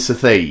Hood Prince of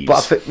Thieves. But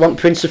I think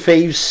Prince of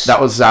Thieves,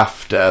 that was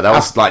after. That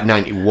was like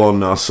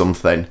 91 or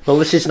something. Well,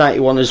 this is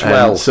 91 as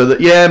well. So that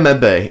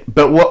maybe.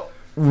 But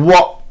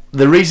what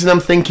the reason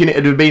I'm thinking it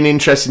would have been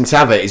interesting to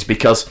have it is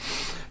because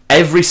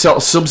every sort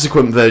of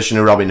subsequent version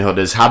of Robin Hood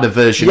has had a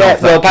version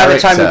of that character. By the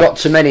time we got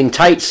to Men in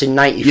Tights in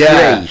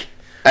 93,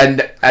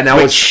 and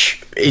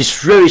which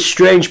is really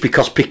strange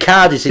because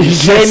Picard is in the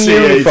same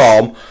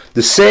uniform,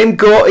 the same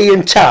goatee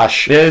and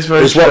tash as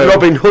what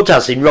Robin Hood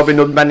has in Robin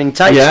Hood Men in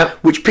Tights,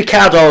 which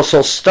Picard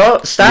also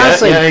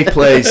stars in. Yeah, he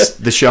plays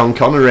the Sean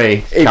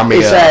Connery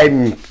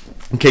cameo.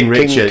 King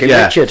Richard,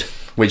 Richard.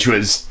 Which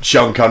was,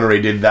 Sean Connery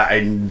did that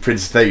in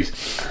Prince of Thieves.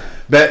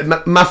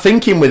 But my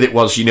thinking with it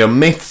was,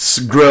 myths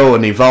grow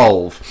and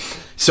evolve.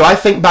 So I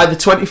think by the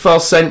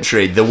 24th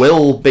century, there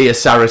will be a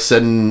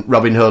Saracen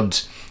Robin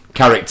Hood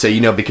character,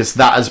 because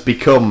that has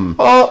become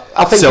so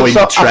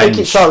entrenched. I think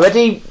it's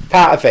already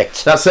part of it.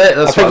 That's it.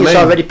 I think it's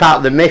already part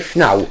of the myth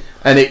now.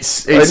 And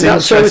it's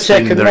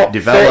interesting that it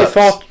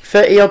develops.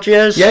 30 odd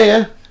years.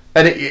 Yeah.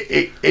 And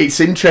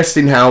it's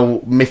interesting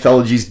how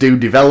mythologies do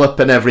develop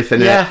and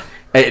everything. Yeah.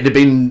 It'd have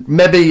been,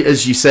 maybe,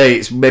 as you say,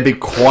 it's maybe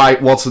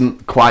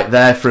wasn't quite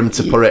there for him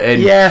to put it in.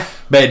 Yeah.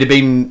 But it'd have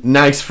been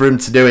nice for him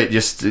to do it,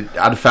 I'd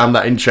have found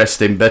that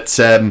interesting. But,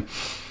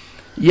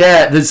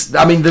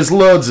 there's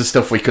loads of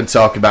stuff we could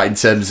talk about in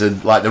terms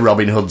of, like, the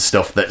Robin Hood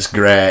stuff that's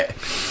great.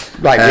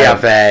 Like, we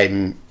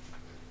have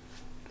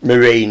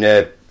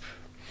Marina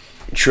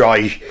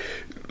Troy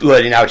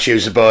learning how to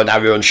use a bow and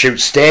arrow and shoot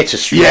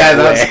status. Yeah,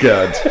 that's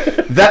good.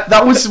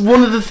 that was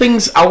one of the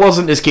things I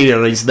wasn't as keen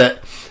on, is that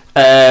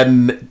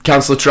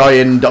Councillor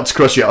Troy and Dr.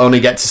 Crusher only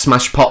get to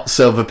smash pots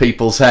over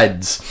people's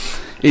heads.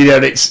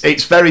 And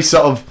it's very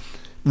sort of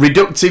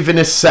reductive in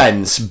a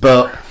sense,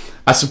 but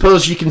I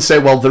suppose you can say,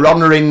 well, they're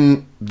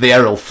honouring the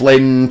Errol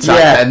Flynn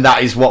type, and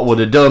that is what would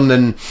have done,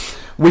 and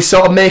we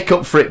sort of make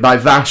up for it by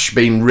Vash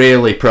being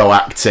really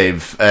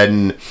proactive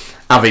and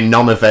having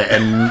none of it,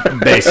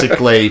 and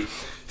basically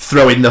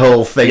throwing the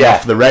whole thing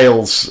off the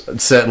rails.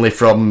 Certainly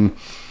from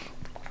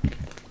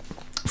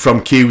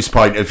Q's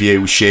point of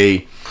view,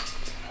 she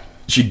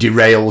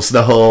derails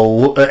the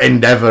whole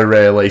endeavour,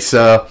 really.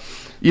 So,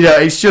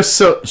 it's just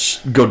such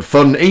good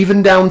fun,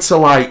 even down to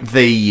like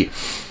the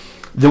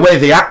way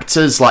the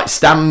actors like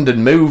stand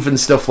and move and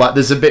stuff. Like,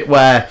 there's a bit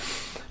where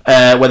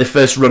they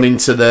first run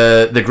into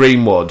the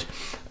Greenwood,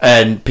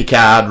 and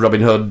Picard,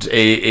 Robin Hood,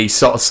 he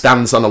sort of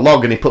stands on a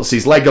log and he puts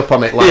his leg up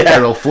on it like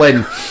Errol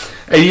Flynn,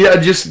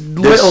 And just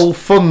little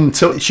fun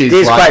touches.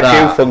 There's like quite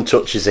a few fun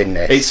touches in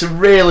this. It's a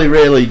really,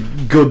 really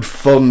good,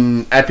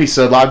 fun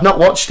episode. Like, I've not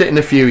watched it in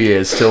a few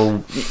years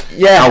till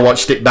I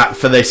watched it back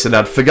for this, and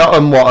I'd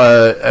forgotten what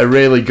a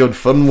really good,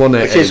 fun one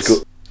it is.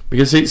 Good.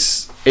 Because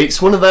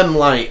it's one of them,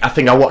 like, I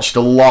think I watched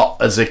a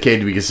lot as a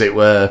kid because it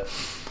were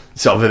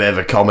sort of a bit of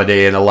a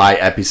comedy and a light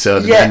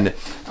episode. Yeah. And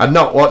I've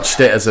not watched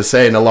it, as I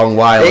say, in a long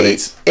while.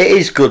 It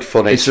is good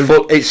fun. It's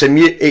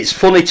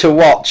funny to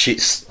watch.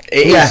 It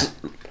is.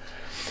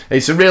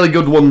 It's a really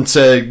good one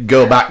to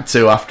go back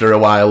to after a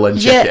while and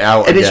check it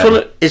out. And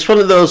again. it's one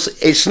of those.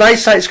 It's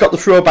nice that it's got the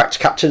throwback to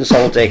Captain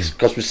Soldier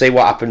because we see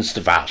what happens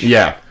to Vash.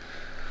 Yeah,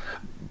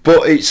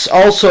 but it's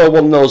also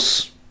one of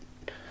those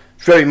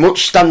very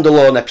much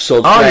standalone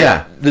episodes.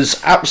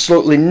 There's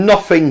absolutely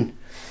nothing.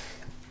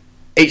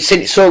 It's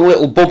in its own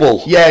little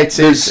bubble. Yeah, it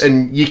is,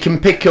 and you can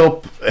pick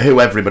up who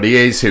everybody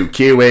is, who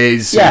Q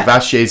is, who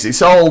Vash is.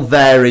 It's all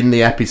there in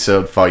the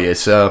episode for you,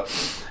 so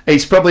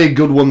it's probably a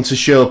good one to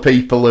show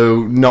people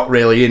who are not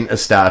really into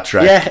Star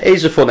Trek. Yeah, it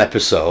is a fun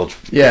episode.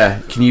 Yeah,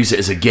 you can use it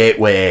as a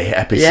gateway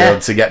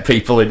episode to get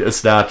people into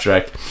Star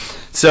Trek.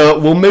 So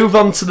we'll move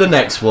on to the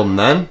next one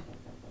then.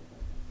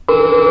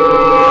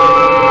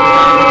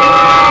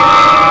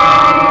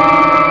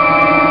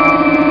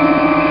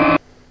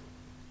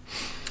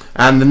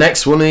 And the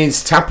next one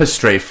is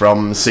Tapestry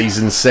from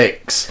season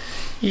 6.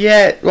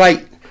 Yeah,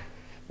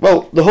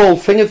 well, the whole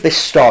thing of this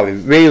story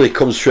really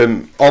comes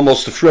from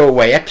almost a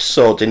throwaway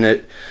episode in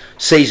a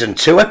season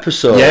 2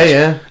 episode.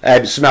 Yeah.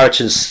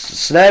 Samaritan's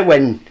Snare,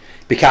 when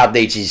Picard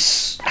needs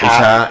his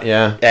heart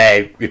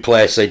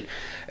replacing.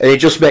 And he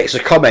just makes a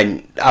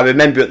comment. I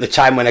remember at the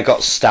time when I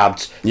got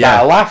stabbed,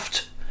 that I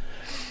laughed.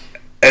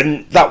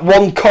 And that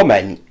one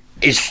comment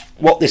is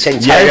what this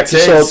entire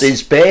episode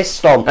is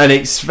based on. And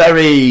it's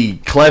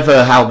very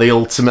clever how they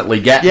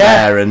ultimately get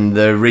there and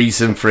the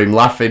reason for him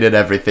laughing and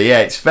everything. Yeah,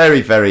 it's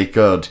very, very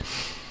good.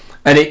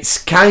 And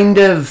it's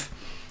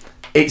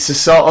it's a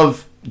sort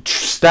of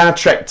Star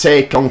Trek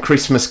take on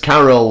Christmas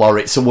Carol or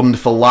It's a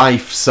Wonderful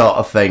Life sort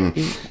of thing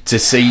to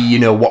see,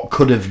 what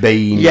could have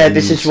been. Yeah,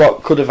 this is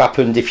what could have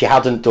happened if you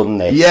hadn't done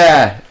this.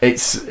 Yeah,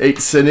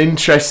 it's an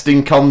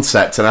interesting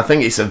concept, and I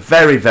think it's a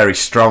very, very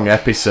strong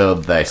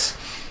episode, this.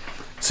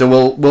 So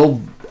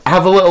we'll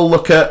have a little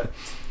look at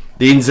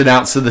the ins and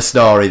outs of the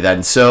story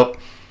then. So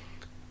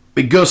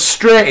we go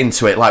straight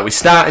into it. Like, we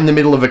start in the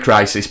middle of a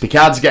crisis.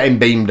 Picard's getting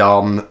beamed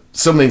on.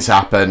 Something's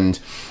happened.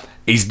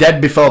 He's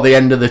dead before the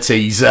end of the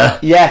teaser.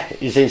 Yeah,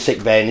 he's in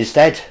sick bay and he's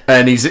dead.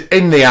 And he's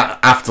in the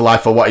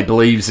afterlife, or what he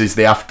believes is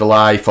the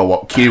afterlife, or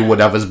what Q would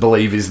have us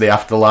believe is the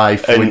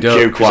afterlife. And we don't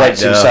Q quite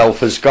presents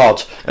himself as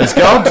God. As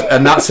God,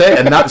 and that's it.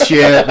 And that's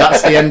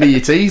the end of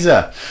your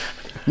teaser.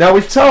 Now,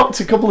 we've talked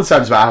a couple of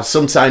times about how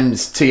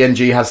sometimes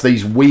TNG has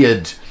these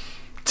weird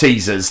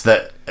teasers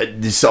that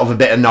there's sort of a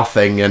bit of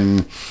nothing,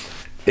 and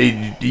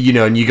and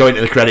you go into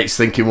the credits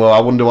thinking, well,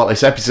 I wonder what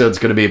this episode's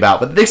going to be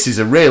about. But this is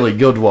a really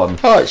good one.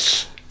 Oh,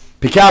 it's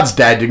Picard's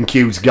dead and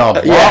Q's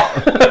God.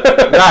 What?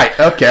 Right,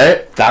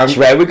 okay. That's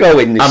where we're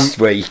going this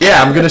week.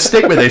 Yeah, I'm going to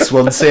stick with this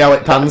one and see how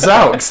it pans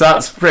out, because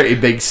that's pretty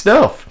big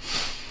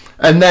stuff.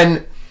 And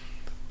then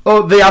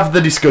they have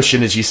the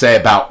discussion, as you say,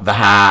 about the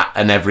heart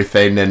and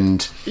everything,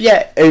 and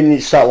and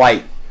it's sort of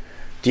like,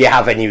 do you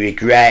have any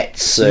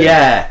regrets?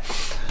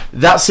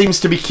 That seems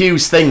to be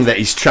Q's thing, that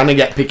he's trying to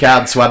get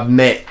Picard to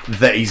admit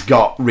that he's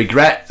got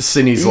regrets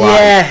in his life.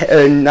 Yeah,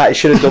 and that he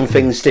should have done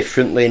things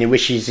differently, and he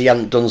wishes he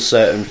hadn't done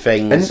certain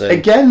things. And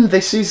again,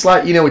 this is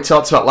like, we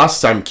talked about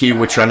last time, Q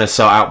were trying to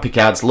sort out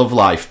Picard's love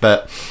life,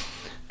 but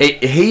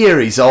here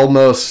he's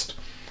almost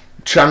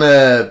trying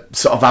to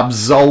sort of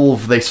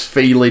absolve this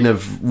feeling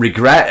of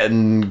regret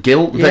and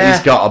guilt that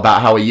he's got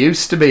about how he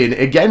used to be. And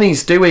again,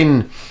 he's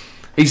doing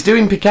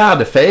Picard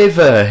a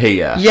favour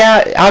here.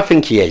 Yeah, I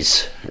think he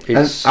is.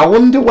 And I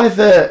wonder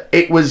whether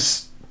it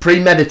was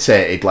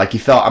premeditated, like he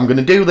thought, I'm going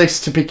to do this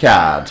to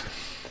Picard,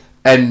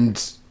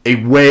 and he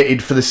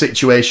waited for the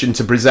situation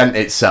to present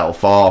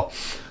itself, or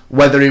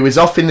whether he was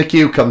off in the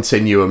Q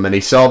continuum and he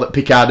saw that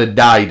Picard had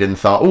died and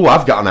thought, oh,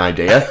 I've got an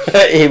idea.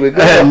 Here we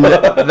go. And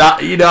that,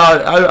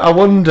 I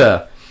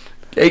wonder.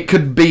 It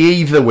could be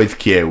either with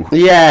Q.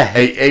 Yeah.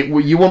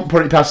 You wouldn't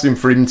put it past him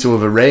for him to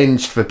have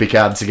arranged for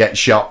Picard to get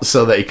shot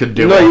so that he could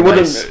do you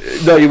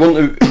wouldn't. No, you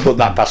wouldn't put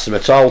that past him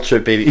at all to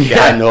be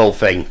behind the whole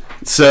thing.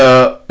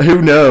 So,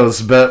 who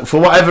knows? But for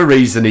whatever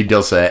reason he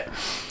does it,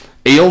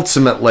 he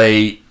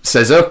ultimately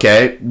says,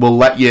 okay, we'll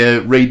let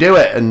you redo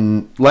it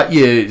and let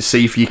you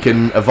see if you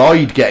can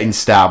avoid getting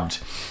stabbed.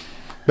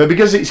 But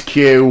because it's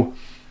Q,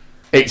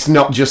 it's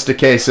not just a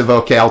case of,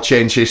 okay, I'll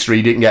change history,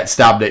 you didn't get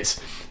stabbed. It's,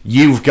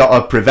 you've got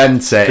to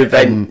prevent it.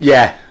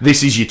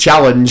 This is your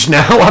challenge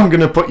now. I'm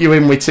going to put you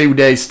in with 2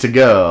 days to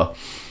go,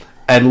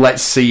 and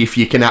let's see if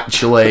you can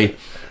actually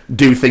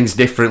do things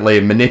differently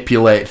and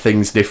manipulate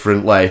things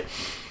differently.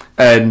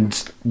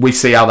 And we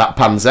see how that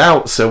pans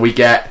out. So we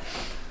get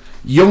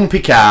young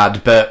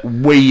Picard, but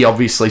we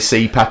obviously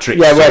see Patrick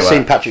Stewart. Yeah, we're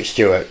seeing Patrick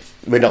Stewart.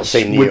 We're not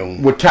seeing the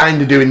young. We're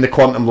kind of doing the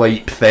quantum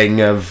leap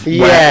thing of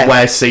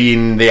we're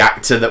seeing the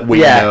actor that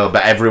we know,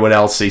 but everyone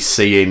else is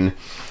seeing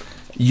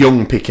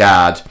young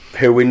Picard.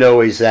 Who we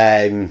know is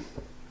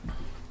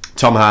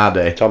Tom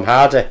Hardy. Tom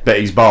Hardy. But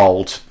he's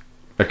bald,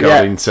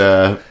 according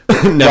to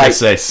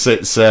Nemesis.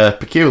 It's a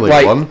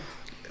peculiar one.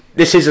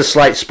 This is a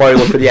slight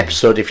spoiler for the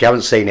episode if you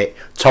haven't seen it.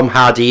 Tom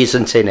Hardy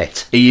isn't in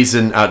it. He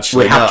isn't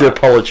actually. We have to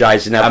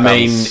apologise in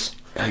advance.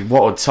 I mean,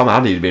 what would Tom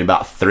Hardy have been,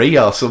 about 3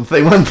 or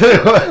something?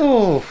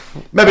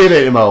 Maybe a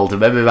bit older,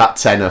 maybe about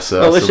 10 or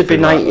so. Well, this would be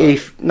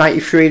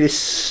 93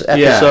 this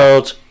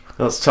episode.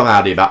 That's Tom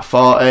Hardy, about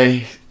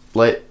 40,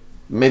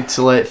 mid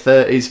to late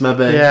 30s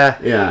maybe.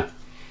 Yeah.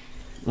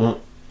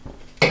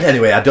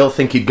 Anyway, I don't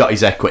think he'd got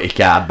his equity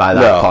card by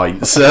that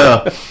point,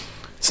 so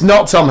it's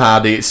not Tom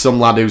Hardy, it's some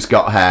lad who's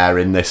got hair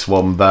in this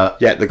one, but...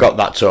 Yeah, they got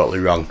that totally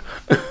wrong.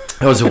 That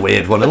was a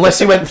weird one, unless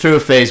he went through a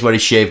phase where he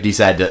shaved his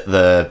head at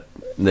the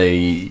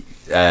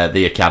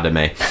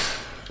Academy.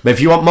 But if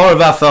you want more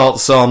of our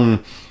thoughts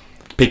on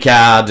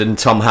Picard and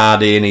Tom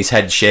Hardy and his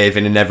head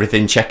shaving and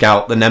everything, check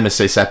out the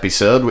Nemesis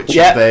episode, which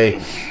should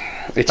be...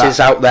 It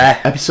is out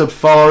there. Episode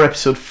 4,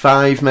 episode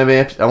 5,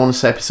 maybe. I want to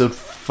say episode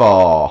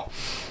 4.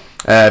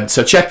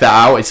 So check that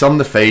out. It's on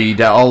the feed.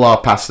 All our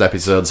past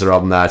episodes are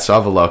on there, so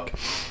have a look.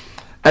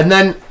 And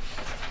then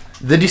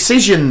the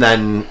decision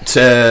then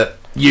to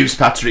use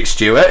Patrick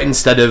Stewart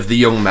instead of the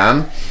young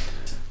man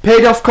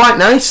paid off quite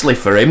nicely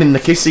for him in the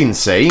kissing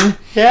scene.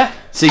 Yeah.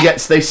 So he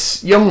gets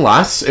this young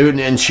lass,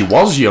 and she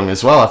was young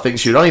as well. I think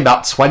she was only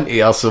about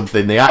 20 or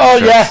something, the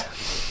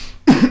actress.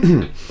 Oh,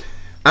 yeah.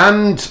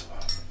 And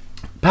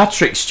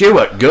Patrick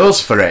Stewart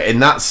goes for it in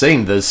that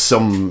scene. There's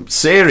some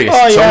serious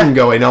tongue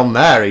going on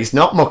there. He's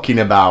not mucking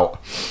about.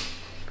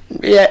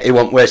 Yeah, he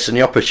won't wasting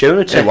the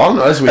opportunity. He won't,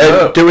 as we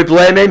know. Do we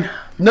blame him?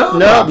 No,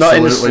 not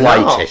in the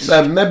slightest.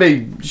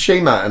 Maybe she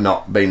might have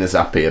not been as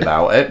happy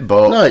about it,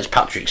 but... No, it's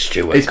Patrick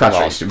Stewart. It's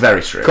Patrick Stewart,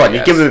 very true. Come on,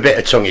 you'd give him a bit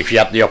of tongue if you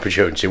had the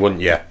opportunity,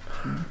 wouldn't you?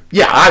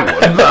 Yeah, I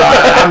would, but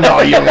I'm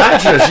not a young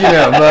actress,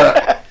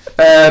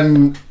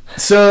 but...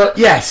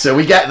 So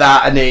we get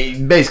that, and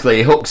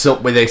he hooks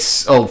up with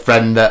this old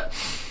friend that...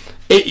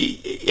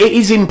 It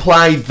is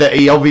implied that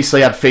he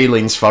obviously had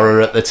feelings for her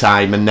at the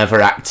time and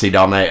never acted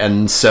on it,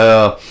 and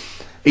so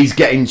he's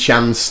getting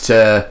chance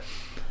to...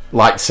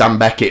 like Sam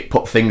Beckett,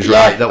 put things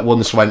right that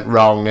once went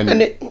wrong.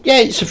 And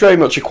it's very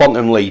much a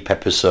Quantum Leap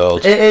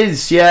episode. It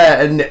is,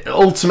 and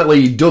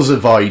ultimately he does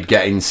avoid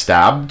getting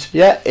stabbed.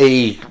 Yeah,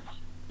 he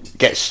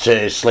gets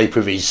to sleep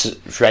with his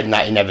friend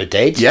that he never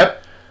did. Yep.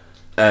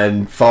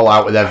 And fall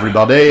out with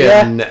everybody,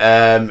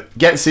 and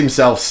gets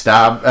himself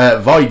stabbed,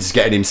 avoids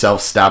getting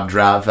himself stabbed,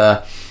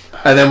 rather.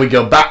 And then we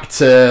go back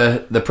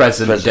to the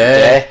present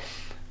day.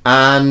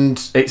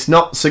 And it's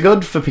not so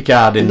good for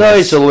Picard in this.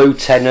 He's a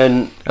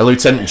lieutenant. A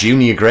lieutenant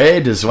junior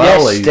grade as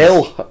well.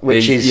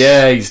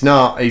 He's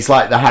not. He's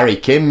like the Harry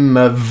Kim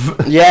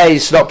of... Yeah,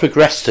 he's not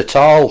progressed at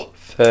all.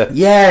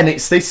 And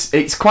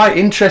it's quite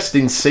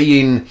interesting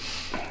seeing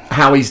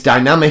how his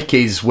dynamic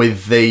is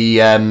with the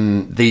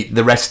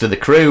rest of the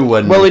crew.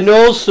 And well, he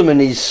knows them,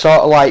 and he's sort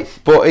of like...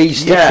 But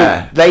he's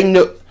different. They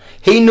know...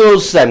 He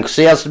knows them, because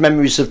he has the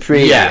memories of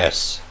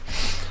previous...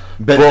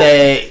 But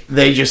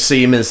they just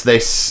see him as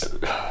this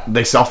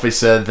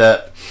officer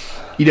that,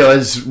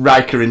 as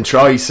Riker and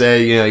Troy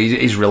say,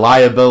 he's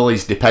reliable,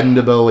 he's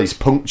dependable, he's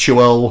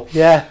punctual.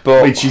 Yeah,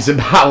 which is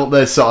about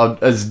the sort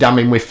of as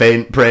damning with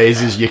faint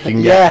praise as you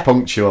can get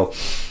punctual.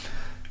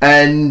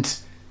 And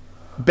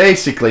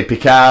basically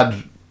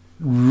Picard,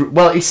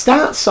 he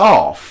starts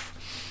off,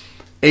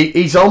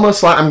 he's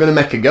almost like, I'm going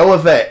to make a go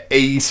of it.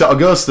 He sort of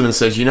goes to them and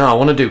says, I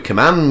want to do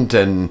command,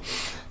 and...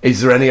 is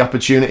there any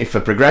opportunity for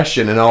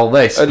progression and all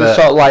this? And it's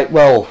sort of like,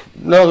 well,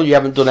 no, you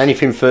haven't done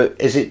anything for,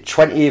 is it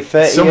 20 or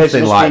 30 something years?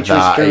 Something like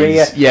that.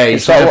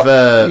 He's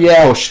never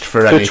pushed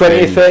for anything. For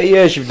 20 or 30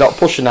 years you've not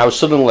pushed, and now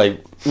suddenly...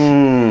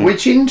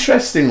 Which,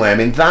 interestingly, I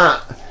mean,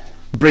 that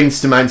brings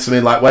to mind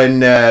something like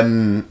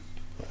when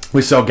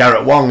we saw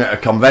Garrett Wong at a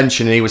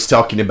convention, and he was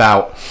talking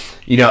about,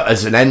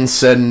 as an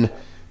ensign,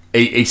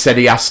 he said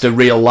he asked a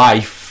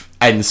real-life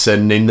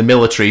ensign in the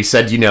military, he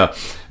said,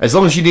 as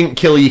long as you didn't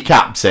kill your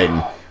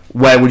captain...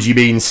 where would you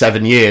be in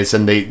 7 years?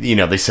 And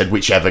they said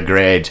whichever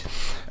grade.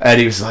 And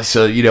he was like,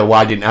 so,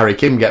 why didn't Harry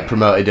Kim get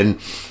promoted? And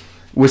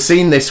we're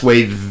seeing this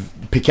with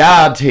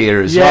Picard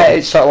here as well. Yeah,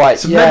 it's sort of like...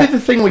 So maybe the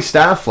thing with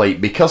Starfleet,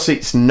 because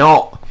it's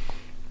not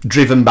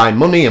driven by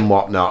money and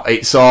whatnot,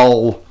 it's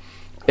all...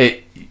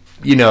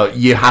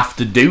 you have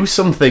to do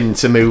something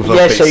to move up.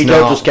 Yeah, so you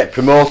don't just get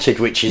promoted,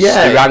 which is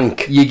the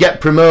rank. You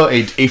get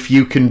promoted if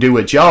you can do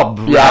a job,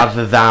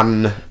 rather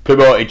than...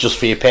 promoted just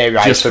for your pay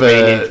rise for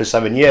being in for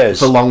 7 years.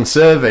 For long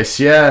service,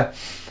 yeah.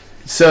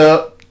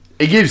 So,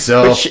 it gives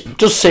up... Which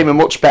does seem a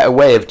much better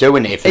way of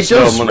doing it if there's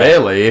no money.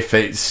 Really, if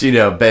it's,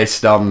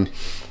 based on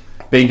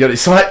being good.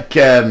 It's like,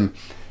 in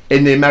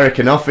the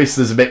American Office,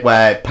 there's a bit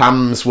where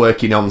Pam's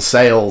working on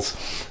sales,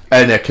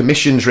 and her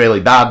commission's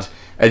really bad,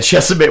 and she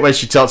has a bit where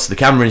she talks to the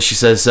camera and she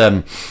says,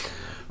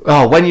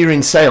 when you're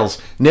in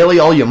sales, nearly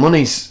all your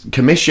money's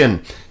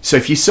commission. So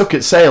if you suck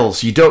at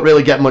sales, you don't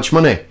really get much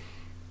money.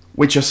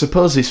 which I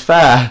suppose is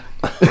fair.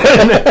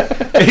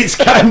 It's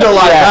kind of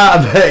like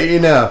that, but, you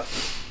know.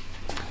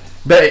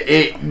 But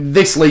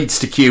this leads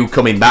to Q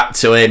coming back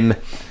to him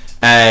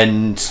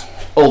and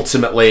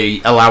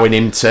ultimately allowing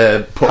him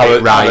to put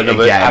it right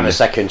again. Have a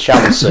second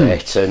chance at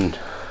it. And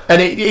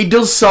it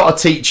does sort of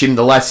teach him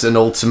the lesson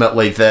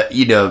ultimately that,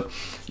 you know,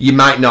 you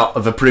might not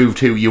have approved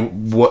who you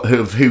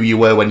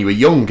were when you were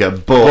younger,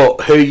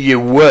 but who you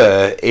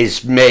were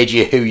is made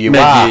you who you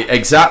are.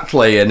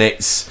 Exactly, and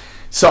it's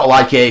sort of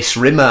like Ace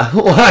Rimmer.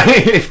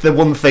 Like, if the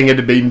one thing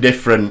had been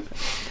different,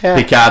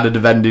 Picard would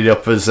have ended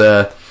up as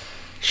a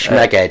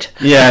Schmeghead.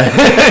 Yeah.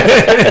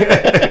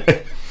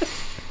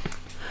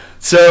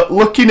 So,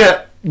 looking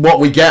at what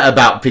we get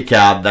about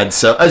Picard then,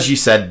 so as you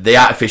said, the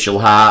artificial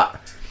heart,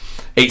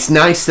 it's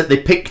nice that they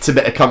picked a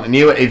bit of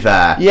continuity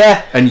there.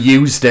 Yeah. And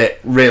used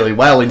it really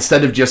well,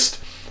 instead of just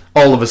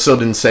all of a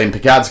sudden saying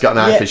Picard's got an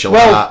artificial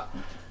heart.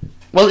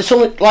 Well, it's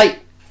only,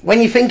 like,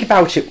 when you think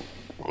about it,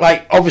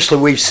 like, obviously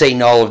we've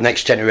seen all of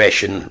Next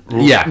Generation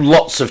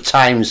lots of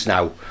times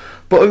now.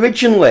 But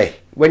originally,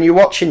 when you're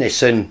watching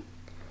this, and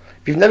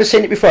if you've never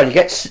seen it before, and you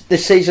get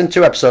this season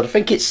 2 episode, I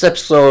think it's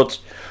episode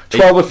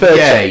 12 or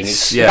 13,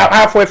 it's about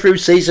halfway through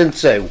season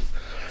 2.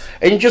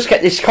 And you just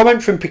get this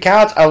comment from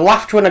Picard, I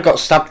laughed when I got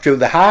stabbed through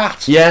the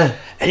heart. Yeah.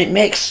 And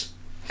it's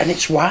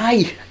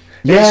why.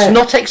 Yeah. It's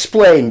not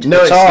explained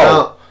at all.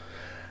 Not.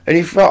 And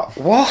you thought,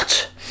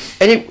 what?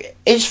 And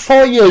it's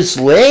 4 years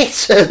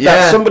later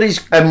that somebody's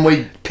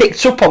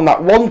picked up on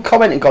that one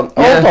comment and gone,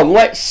 hold on,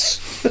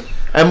 let's...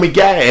 And we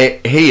get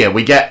it here.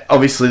 We get,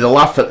 obviously, the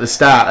laugh at the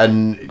start,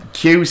 and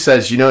Q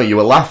says, you know, you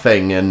were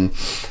laughing,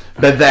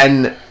 but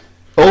then,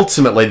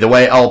 ultimately, the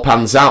way it all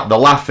pans out, the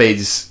laugh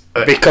is...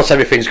 Because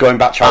everything's going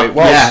back to how it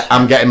was. Yeah,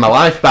 I'm getting my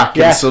life back,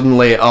 and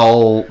suddenly it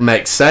all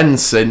makes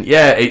sense, and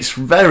it's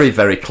very,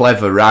 very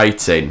clever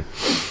writing.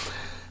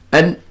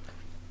 And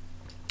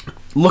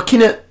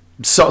looking at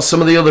sort of some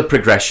of the other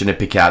progression of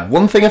Picard,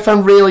 one thing I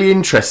found really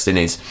interesting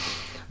is,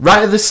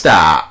 right at the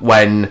start,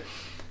 when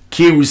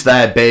Q's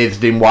there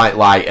bathed in white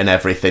light and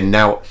everything.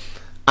 Now,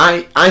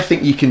 I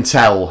think you can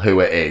tell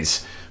who it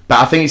is, but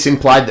I think it's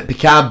implied that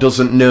Picard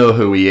doesn't know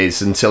who he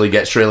is until he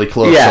gets really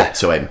close up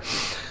to him.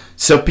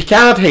 So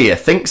Picard here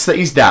thinks that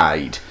he's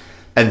died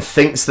and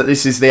thinks that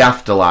this is the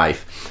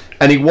afterlife,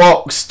 and he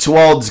walks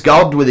towards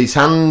God with his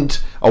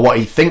hand, or what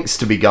he thinks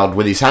to be God,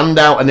 with his hand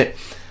out, and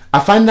I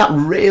find that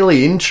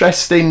really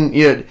interesting.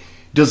 You know,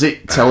 does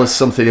it tell us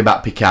something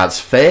about Picard's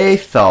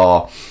faith,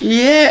 or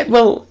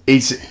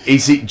is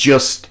it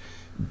just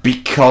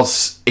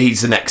because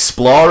he's an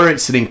explorer,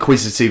 it's an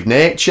inquisitive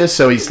nature,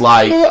 so he's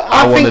like,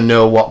 I want to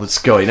know what's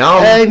going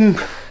on?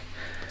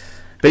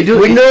 We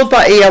know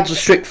that he had a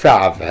strict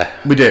father.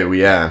 We do,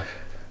 yeah.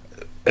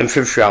 And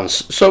from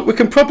France. So we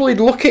can probably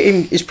look at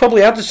him, he's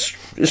probably had a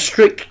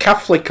strict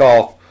Catholic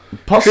or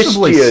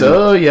possibly Christian.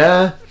 So,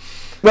 yeah.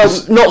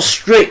 Well, not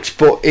strict,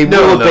 but he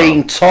will have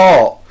been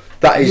taught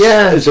that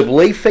is a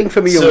belief thing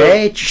from a young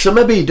age. So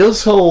maybe he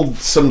does hold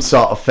some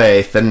sort of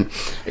faith, and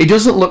he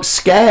doesn't look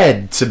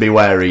scared to be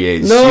where he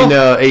is. No. You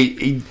know,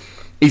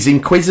 he's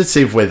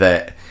inquisitive with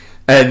it.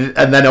 And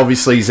then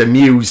obviously he's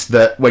amused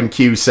that when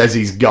Q says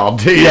he's God.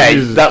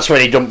 That's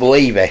when he don't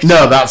believe it.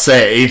 No, that's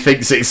it. He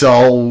thinks it's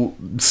all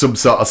some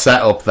sort of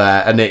setup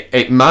there, and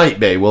it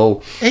might be.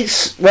 We've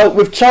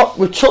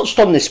touched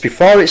on this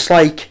before. It's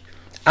like,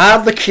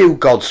 are the Q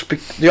gods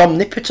the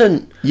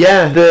omnipotent?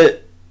 Yeah.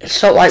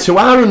 So like, to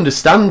our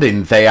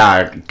understanding, they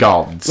are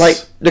gods. Like,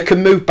 they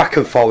can move back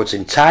and forwards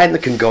in time. They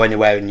can go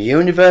anywhere in the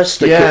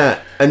universe.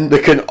 And they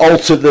can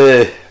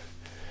alter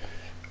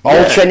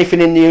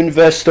anything in the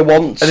universe they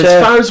want. And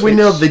as far as we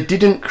know, they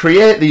didn't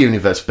create the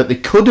universe, but they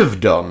could have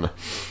done.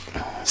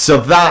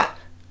 So that,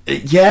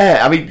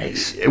 I mean,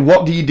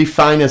 what do you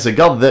define as a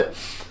god? That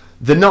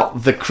they're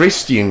not the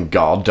Christian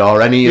god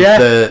or any of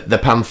the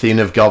pantheon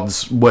of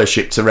gods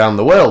worshipped around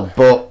the world,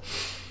 but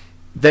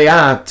they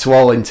are, to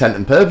all intent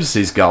and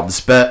purposes, gods.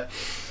 But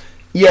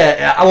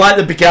I like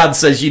that Picard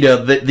says, you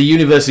know, the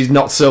universe is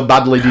not so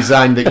badly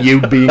designed that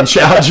you'd be in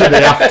charge of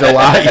the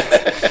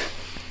afterlife.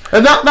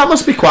 And that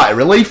must be quite a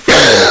relief for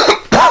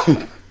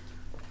him.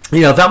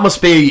 You know, that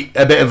must be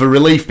a bit of a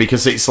relief,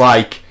 because it's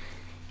like,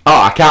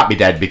 I can't be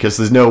dead because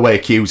there's no way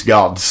Q's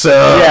God. So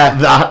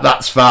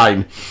that's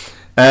fine.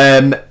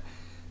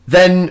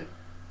 Then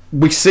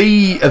we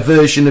see a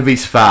version of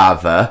his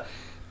father,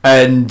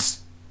 and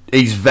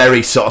he's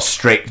very sort of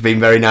strict, being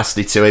very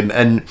nasty to him,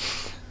 and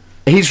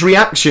his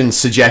reaction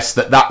suggests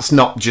that that's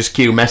not just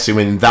Q messing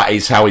with him, that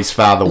is how his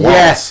father was.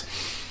 Yeah.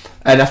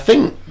 And I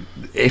think,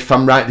 if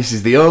I'm right, this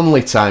is the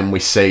only time we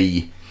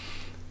see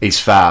his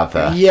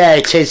father. Yeah,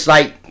 it is.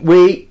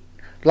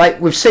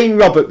 We've seen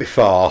Robert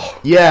before.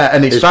 Yeah,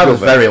 and his father's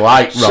very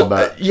like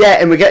Robert.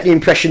 And we get the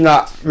impression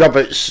that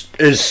Robert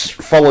has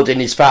followed in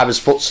his father's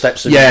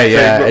footsteps. And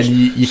and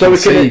you can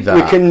see that.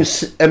 We can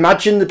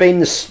imagine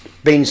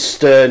being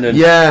stern and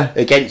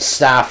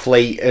against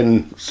Starfleet,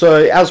 and so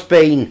it has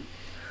been.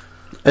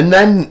 And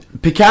then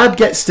Picard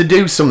gets to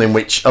do something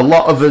which a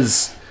lot of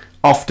us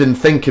often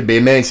think could be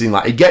amazing.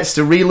 Like, he gets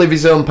to relive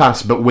his own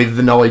past, but with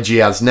the knowledge he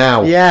has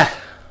now. Yeah.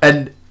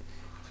 And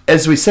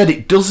as we said,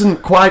 it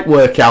doesn't quite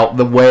work out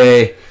the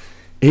way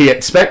he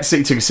expects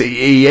it to.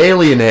 He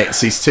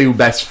alienates his two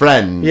best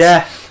friends.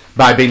 Yeah.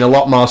 By being a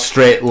lot more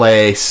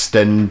straight-laced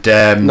and...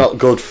 not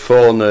good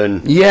fun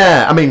and...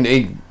 Yeah, I mean,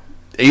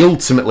 he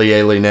ultimately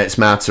alienates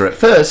Marta at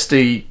first.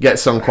 He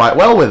gets on quite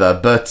well with her,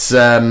 but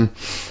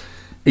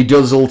he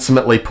does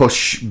ultimately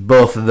push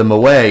both of them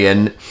away.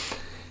 And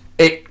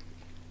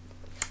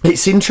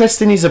it's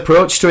interesting, his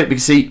approach to it,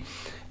 because he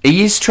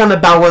is trying to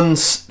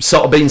balance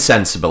sort of being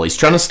sensible. He's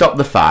trying to stop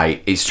the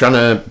fight. He's trying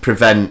to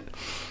prevent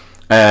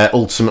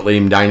ultimately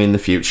him dying in the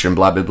future and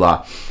blah, blah,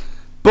 blah.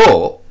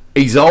 But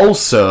he's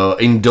also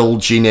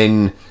indulging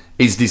in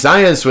his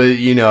desires. With,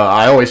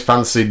 I always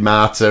fancied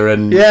Marta,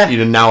 and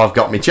now I've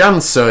got my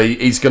chance, so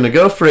he's going to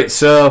go for it.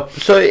 So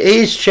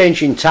he's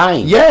changing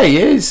time. Yeah, he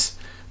is,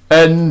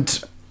 and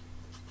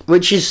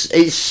which is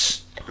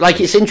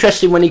it's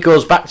interesting when he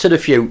goes back to the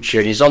future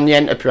and he's on the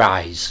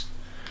Enterprise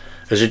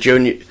as a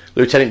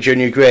lieutenant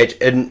junior grade,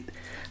 and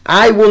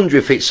I wonder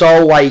if it's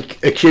all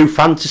like a Q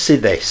fantasy.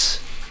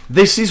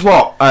 This is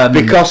what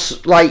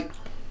because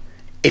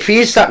if he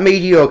is that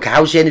mediocre,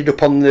 how's he ended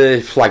up on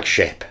the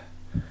flagship?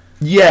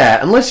 Yeah,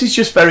 unless he's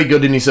just very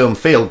good in his own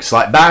field,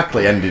 because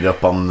Barclay ended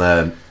up on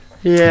the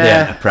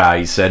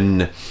Enterprise,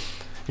 and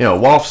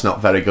Worf's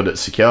not very good at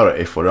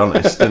security, if we're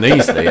honest, and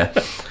he's there.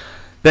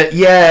 But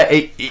yeah,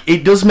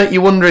 it does make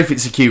you wonder if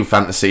it's a Q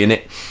fantasy, and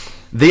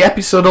the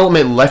episode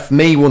ultimately left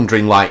me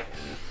wondering,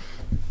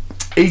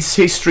 is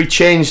history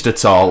changed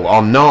at all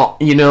or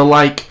not?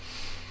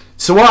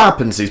 So what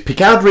happens is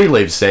Picard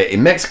relives it, he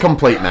makes a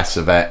complete mess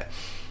of it.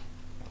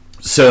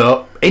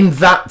 So, in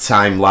that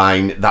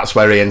timeline, that's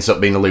where he ends up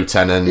being a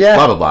lieutenant,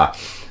 blah, blah, blah.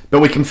 But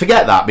we can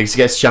forget that because he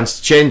gets a chance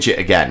to change it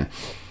again.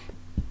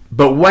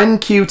 But when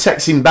Q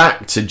takes him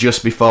back to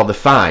just before the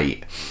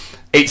fight,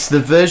 it's the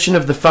version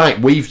of the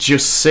fight we've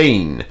just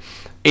seen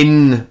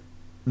in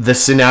the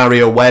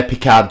scenario where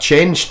Picard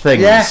changed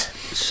things. Yeah,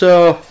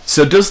 so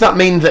does that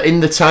mean that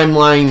in the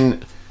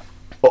timeline,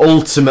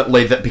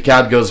 ultimately, that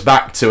Picard goes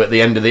back to at the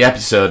end of the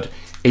episode,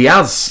 he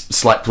has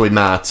slept with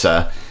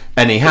Marta,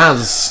 and he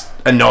has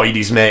annoyed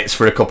his mates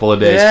for a couple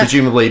of days,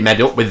 presumably made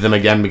up with them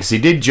again because he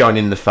did join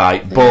in the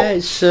fight,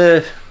 but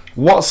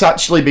what's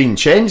actually been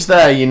changed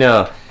there,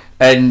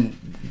 and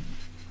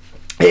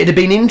it'd have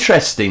been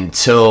interesting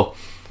to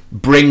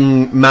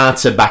bring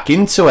Marta back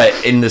into it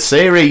in the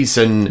series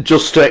and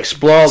just to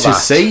explore to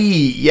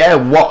see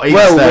what is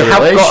their relationship.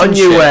 We have got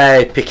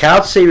a new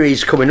Picard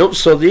series coming up,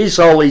 so there's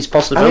all these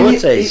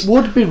possibilities. It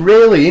would be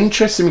really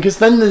interesting, because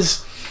then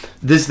there's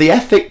the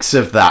ethics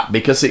of that,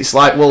 because it's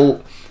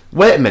well,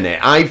 wait a minute,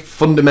 I've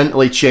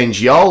fundamentally changed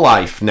your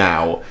life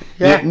now.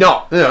 Yeah.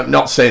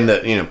 Not saying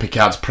that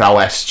Picard's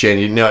prowess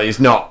changing. It's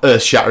not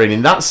earth-shattering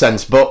in that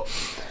sense, but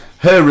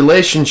her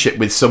relationship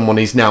with someone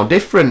is now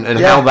different, and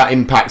how that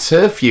impacts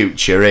her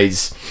future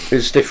is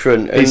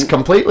different. It's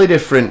completely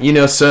different.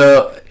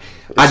 So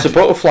it's a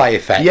butterfly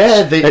effect.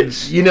 Yeah,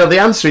 the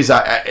answer is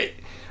I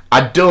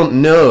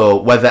don't know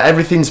whether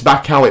everything's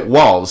back how it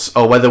was,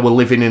 or whether we're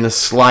living in a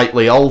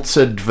slightly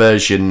altered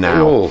version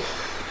now. Oh.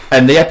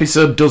 And the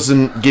episode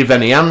doesn't give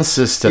any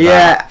answers to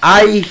that.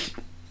 Yeah,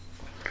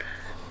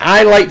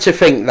 I like to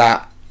think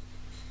that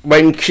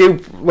when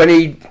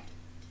he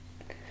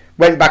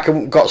went back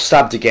and got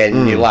stabbed again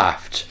and he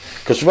laughed,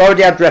 because we've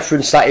already had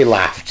reference that he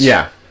laughed.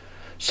 Yeah.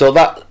 So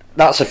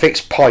that's a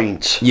fixed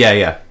point.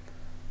 Yeah.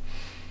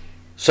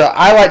 So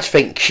I like to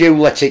think Q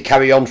let it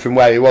carry on from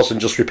where he was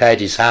and just repaired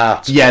his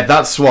heart. Yeah,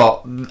 that's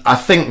what... I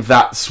think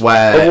that's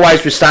where...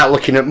 Otherwise we start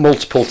looking at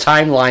multiple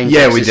timelines.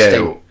 Yeah, we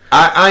do.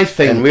 I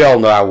think... And we all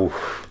know how...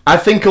 I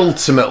think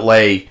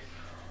ultimately,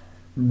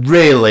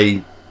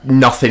 really,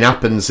 nothing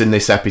happens in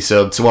this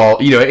episode to all...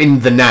 in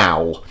the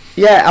now.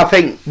 Yeah, I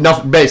think...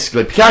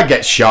 Basically, Picard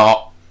gets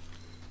shot,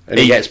 and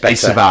he gets better. He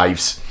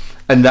survives.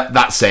 And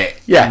that's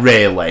it, yeah.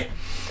 Really.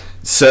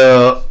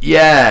 So,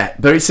 yeah,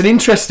 but it's an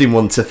interesting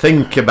one to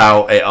think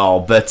about it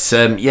all. But,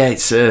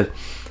 it's a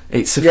funny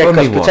one.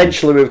 Because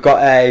potentially we've got...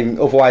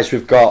 otherwise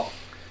we've got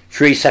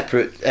 3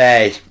 separate...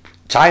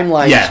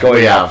 timelines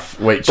going on.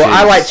 But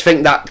I like to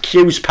think that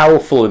Q's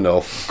powerful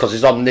enough because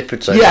he's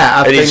omnipotent.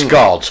 Yeah, he's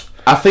God.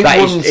 I think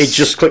he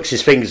just clicks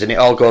his fingers and it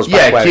all goes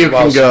back where Q it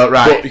was. Can go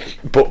right.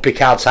 But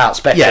Picard's heart's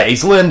better. Yeah,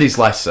 he's learned his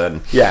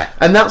lesson. Yeah,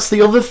 and that's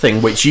the other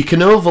thing which you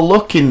can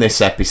overlook in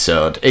this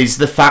episode is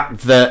the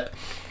fact that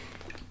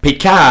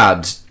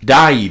Picard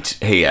died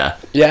here.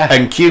 Yeah,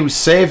 and Q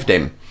saved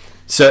him.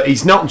 So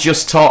he's not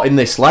just taught him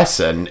this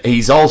lesson,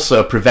 he's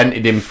also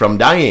prevented him from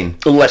dying.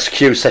 Unless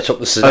Q set up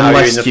the scenario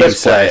in the first place.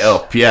 Set it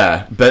up,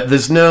 yeah. But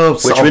there's no...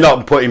 Which we're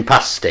not putting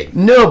past him.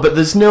 No, but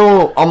there's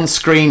no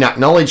on-screen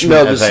acknowledgement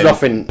of there's him.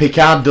 Nothing.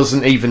 Picard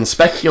doesn't even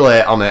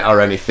speculate on it or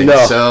anything.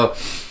 No. So,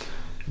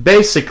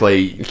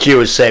 basically... Q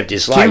has saved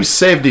his life. Q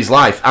saved his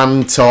life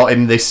and taught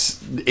him this...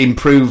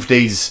 Improved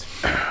his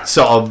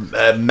sort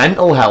of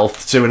mental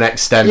health to an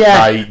extent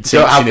by teaching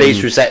don't have him...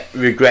 these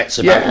regrets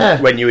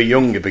about when you were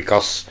younger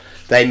because...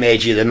 They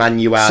made you the man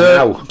you are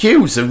now. So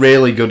Q's a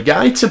really good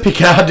guy to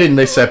Picard in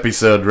this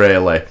episode,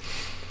 really.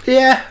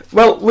 Yeah,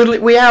 well,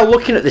 we are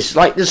looking at this.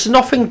 Like, there's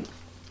nothing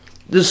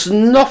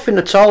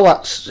at all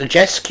that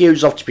suggests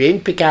Q's off to be in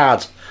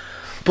Picard,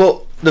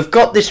 but they've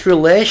got this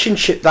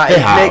relationship that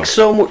makes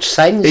so much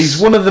sense.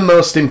 He's one of the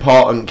most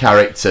important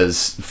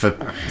characters for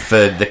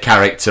the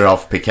character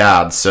of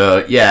Picard,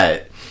 so yeah,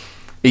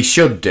 he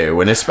should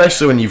do, and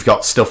especially when you've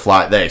got stuff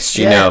like this,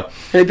 you know.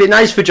 And it'd be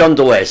nice for John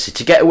DeLacy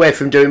to get away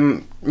from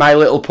doing My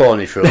Little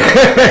Pony for a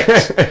little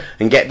bit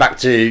and get back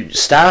to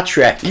Star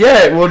Trek.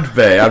 Yeah, it would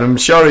be, and I'm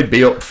sure he'd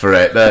be up for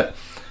it, but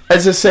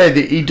as I said,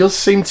 he does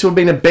seem to have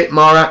been a bit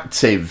more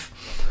active.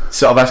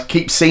 Sort of, I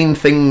keep seeing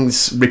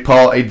things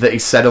reported that he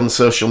said on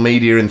social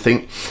media and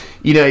think,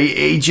 you know,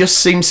 he just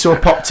seems to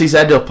have popped his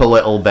head up a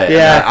little bit.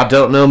 Yeah. I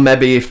don't know,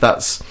 maybe if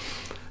that's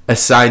a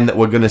sign that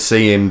we're going to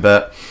see him,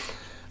 but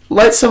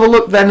let's have a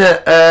look then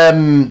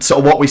at sort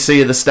of what we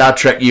see of the Star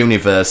Trek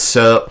universe.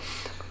 So,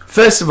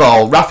 first of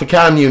all, Wrath of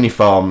Khan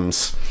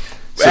uniforms.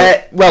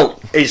 So,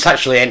 well, it's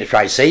actually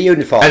Enterprise C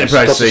uniforms.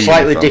 Enterprise C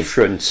slightly uniform.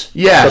 different.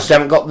 Yeah. Because they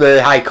haven't got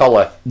the high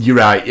collar. You're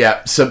right,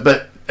 yeah. So,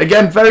 but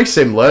again, very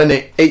similar, and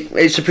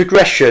it's a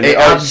progression. It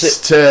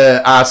adds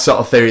to our sort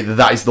of theory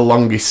that is the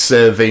longest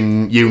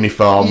serving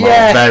uniform, or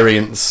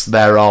variants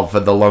thereof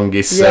are the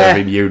longest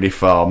serving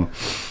uniform.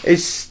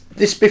 Is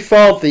this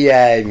before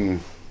the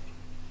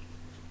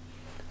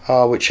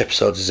which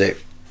episode is it?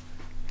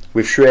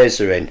 With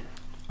Schrazer in.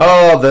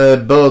 Oh,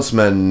 the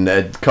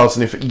Bozeman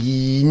causing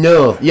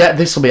no, yeah,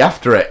 this will be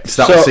after it.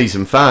 So that was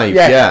season 5,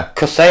 yeah.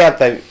 Because they had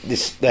they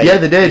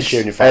did this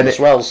uniform as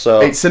well.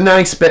 So it's a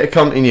nice bit of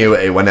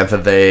continuity whenever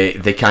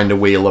they kind of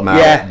wheel them out.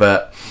 Yeah.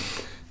 But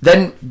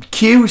then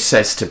Q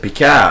says to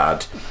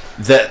Picard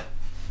that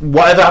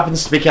whatever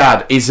happens to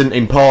Picard isn't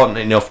important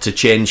enough to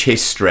change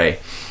history.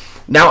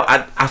 Now,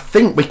 I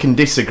think we can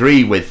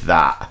disagree with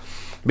that.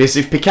 Because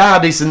if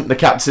Picard isn't the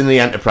captain of the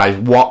Enterprise,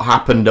 what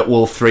happened at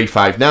Wolf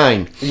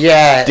 359?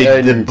 Yeah.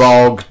 Did the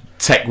Borg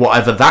take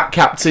whoever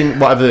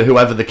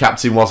the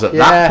captain was at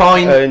that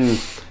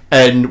point?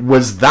 And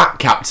was that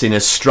captain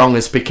as strong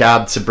as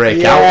Picard to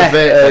break out of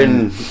it?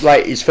 And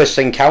like his first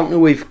encounter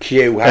with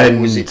Q, how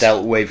was it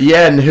dealt with?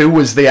 Yeah, and who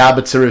was the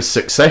arbiter of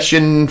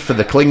succession for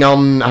the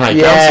Klingon High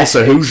Council?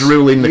 So who's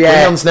ruling the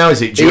Klingons now?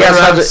 Is it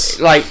Duras?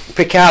 Like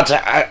Picard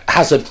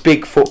has a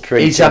big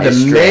footprint. He's had a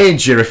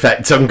major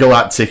effect on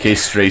galactic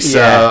history.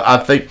 So I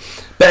think,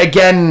 but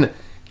again,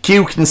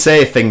 Q can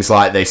say things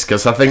like this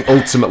because I think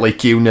ultimately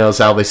Q knows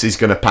how this is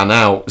going to pan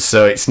out.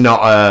 So it's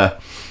not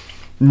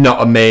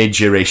a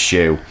major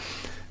issue.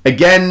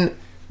 Again,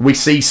 we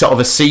see sort of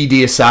a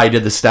seedier side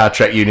of the Star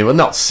Trek universe. Well,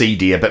 not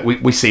seedier, but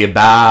we see a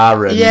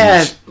bar.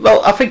 And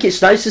well, I think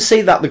it's nice to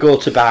see that they go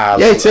to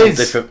bars. Yeah, it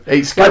is.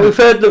 It's like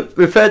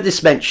we've heard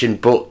this mentioned,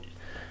 but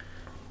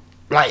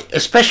like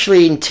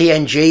especially in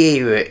TNG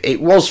era, it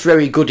was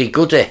very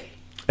goody-goody.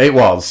 It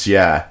was,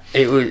 yeah.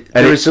 It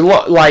was a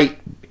lot like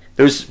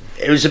it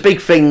was a big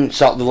thing.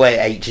 Sort of the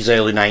late 80s,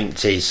 early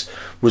 90s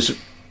was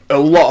a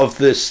lot of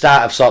the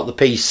start of sort of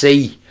the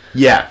PC.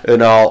 Yeah,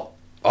 and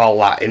all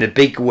that in a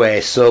big way.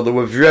 So they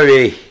were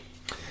very.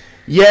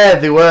 Yeah,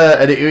 they were,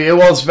 and it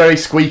was very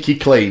squeaky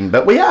clean.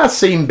 But we are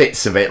seeing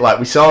bits of it, like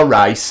we saw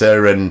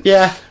Ricer, and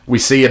we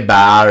see a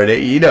bar, and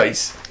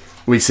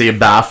we see a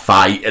bar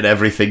fight and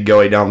everything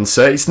going on.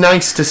 So it's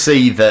nice to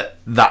see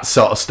that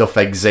sort of stuff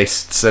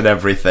exists and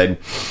everything.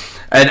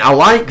 And I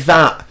like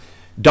that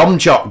Dom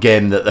Jock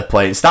game that they're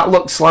playing. So that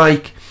looks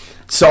like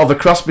sort of a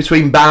cross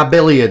between bar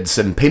billiards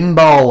and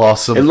pinball or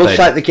something. It looks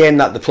like the game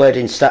that they played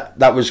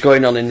that was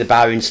going on in the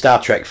bar in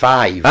Star Trek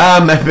 5.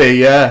 Maybe,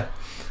 yeah.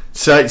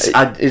 So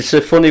it's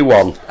a funny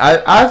one.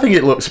 I think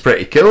it looks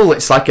pretty cool.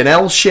 It's like an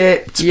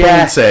L-shaped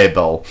pool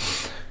table,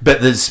 but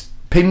there's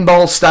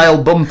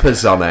pinball-style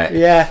bumpers on it.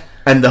 Yeah.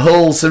 And the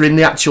holes are in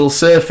the actual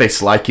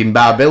surface, like in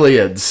bar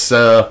billiards.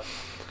 So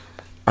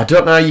I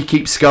don't know how you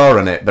keep score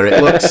on it, but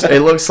it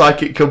looks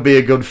like it could be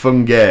a good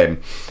fun game.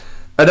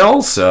 And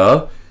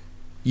also,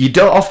 you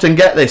don't often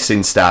get this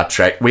in Star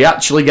Trek. We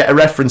actually get a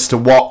reference to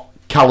what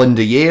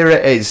calendar year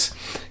it is,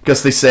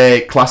 because they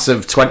say class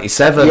of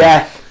 27.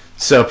 Yeah.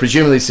 So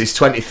presumably this is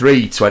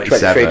 23,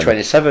 27.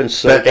 27.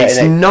 So but it's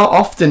not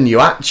often you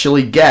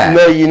actually get.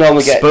 No, you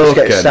normally get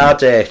a star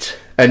date.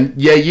 And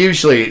yeah,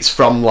 usually it's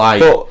from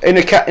like. But in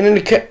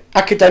an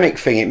academic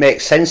thing, it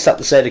makes sense that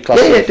they say the class.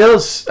 Yeah, it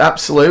does,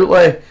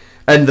 absolutely.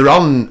 And they're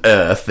on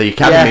Earth. The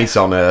Academy's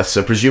on Earth,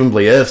 so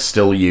presumably Earth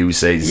still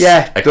uses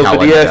a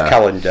calendar. The Earth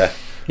calendar.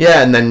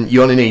 Yeah, and then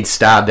you only need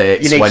star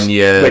dates when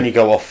you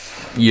go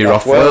off. You're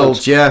off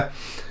world, yeah.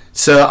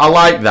 So I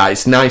like that.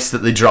 It's nice that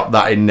they drop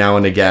that in now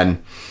and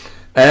again.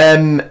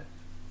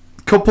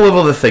 Couple of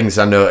other things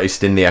I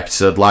noticed in the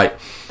episode, like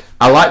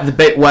I like the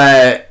bit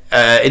where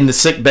in the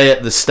sick bay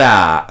at the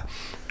start,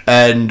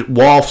 and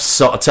Worf's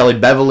sort of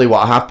telling Beverly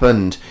what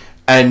happened,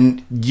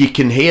 and you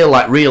can hear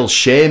like real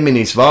shame in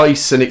his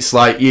voice, and it's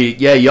like,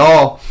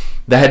 you're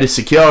the head of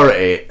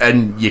security,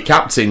 and your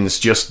captain's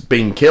just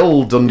been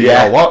killed under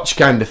your watch,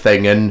 kind of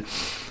thing. And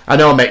I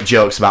know I make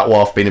jokes about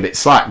Worf being a bit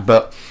slack,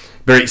 but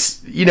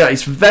it's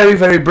it's very,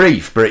 very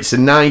brief, but it's a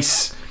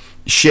nice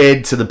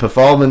shade to the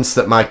performance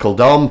that Michael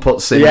Dorn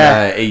puts in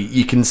there.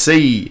 You can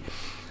see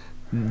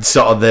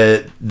sort of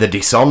the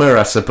dishonour,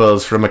 I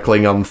suppose, from a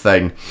Klingon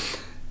thing,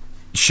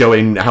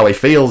 showing how he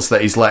feels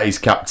that he's let his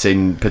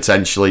captain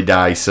potentially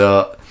die.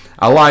 So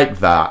I like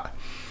that.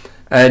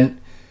 And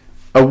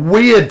a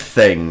weird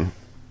thing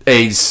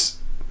is,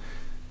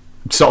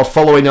 sort of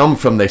following on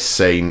from this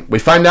scene, we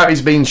find out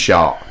he's been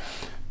shot,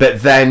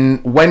 but then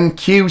when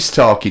Q's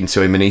talking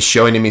to him and he's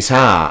showing him his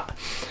heart,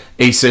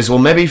 he says, well,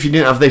 maybe if you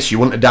didn't have this, you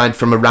wouldn't have died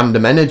from a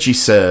random energy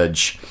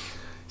surge.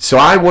 So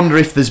I wonder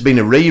if there's been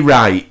a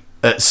rewrite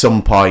at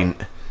some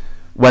point,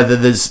 whether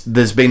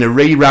there's been a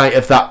rewrite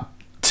of that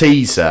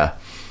teaser,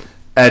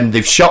 and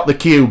they've shot the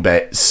Q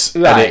bits,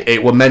 and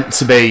it were meant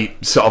to be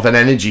sort of an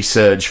energy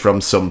surge from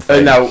something.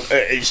 And now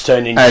it's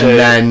turned into... And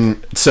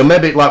then, so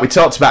maybe, like we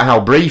talked about how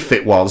brief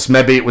it was,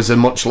 maybe it was a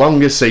much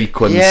longer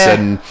sequence,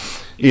 and,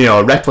 you know,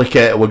 a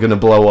replicator were going to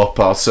blow up,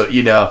 or so,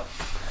 you know.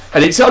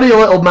 And it's only a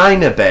little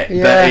minor bit,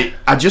 but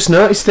I just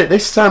noticed it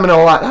this time, and I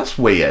was like, that's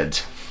weird.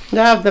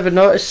 No, I've never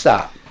noticed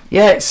that.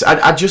 Yeah,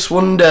 I just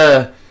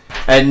wonder,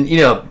 and, you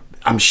know,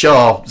 I'm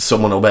sure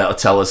someone will be able to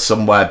tell us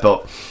somewhere,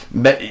 but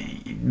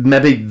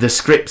maybe the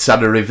script's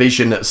had a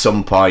revision at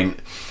some point.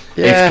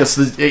 Yeah.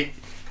 Because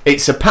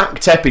it's a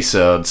packed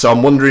episode, so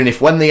I'm wondering if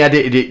when they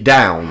edited it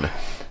down,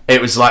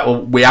 it was like,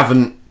 well, we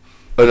haven't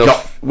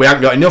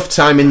got enough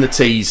time in the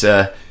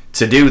teaser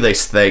to do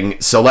this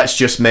thing, so let's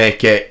just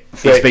make it.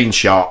 It's been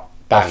shot.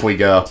 Bang. Off we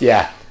go.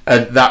 Yeah.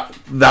 And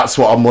that's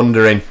what I'm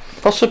wondering.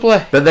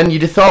 Possibly. But then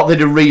you'd have thought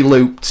they'd have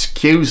re-looped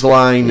Q's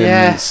line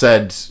and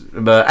said,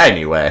 but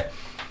anyway.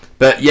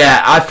 But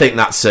yeah, I think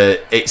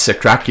it's a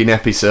cracking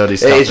episode.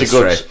 It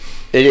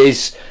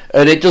is,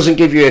 and it doesn't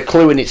give you a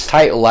clue in its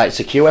title like it's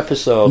a Q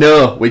episode.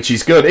 No, which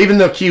is good. Even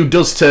though Q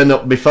does turn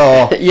up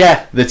before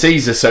the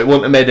teaser, so it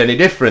wouldn't have made any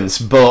difference.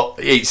 But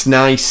it's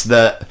nice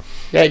that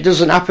it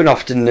doesn't happen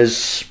often.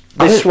 There's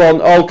this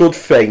one, all good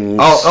things.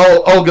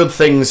 All good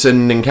things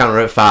and Encounter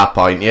at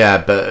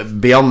Farpoint,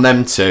 but beyond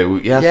them two,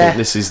 I think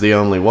this is the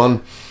only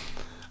one.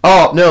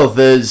 Oh, no,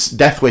 there's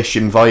Death Wish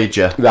in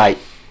Voyager. Right.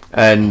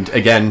 And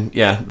again,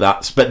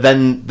 but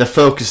then the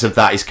focus of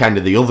that is kind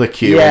of the other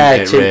Q,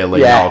 isn't it,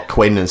 really? Or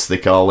Quinn, as they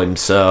call him.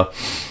 So,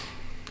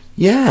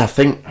 I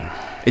think...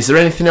 Is there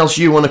anything else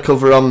you want to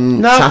cover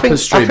on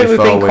Tapestry? I think we've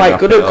been quite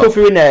good at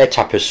covering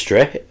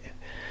Tapestry.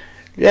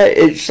 Yeah,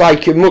 it's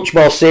like a much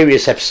more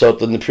serious episode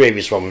than the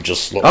previous one we've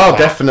just looked at. Oh,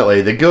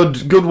 definitely. The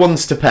good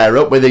ones to pair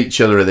up with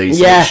each other are these.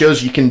 It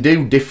shows you can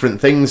do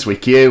different things with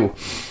Q.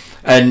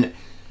 And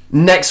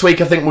next week,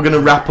 I think we're going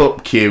to wrap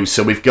up Q.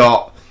 So we've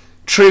got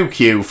True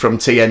Q from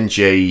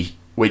TNG,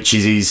 which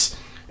is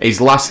his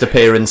last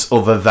appearance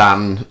other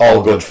than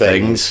All Good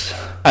Things.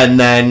 And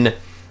then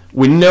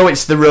we know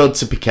it's the road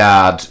to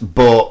Picard,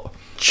 but...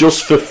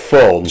 Just for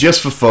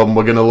fun,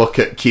 we're going to look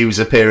at Q's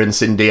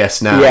appearance in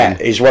DS9. Yeah,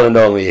 his one and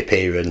only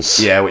appearance.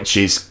 Yeah, which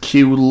is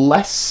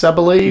Q-less, I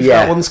believe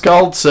that one's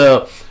called.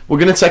 So we're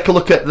going to take a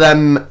look at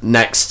them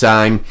next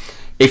time.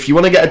 If you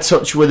want to get in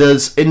touch with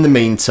us in the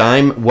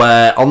meantime,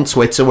 we're on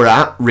Twitter, we're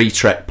at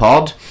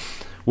RetrekPod.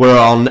 We're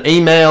on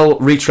email,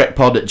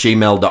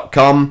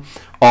 retrekpod@gmail.com.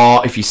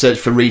 Or if you search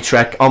for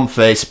Retrek on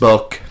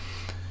Facebook,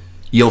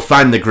 you'll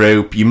find the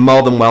group. You're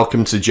more than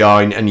welcome to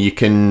join, and you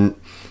can...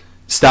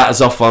 start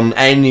us off on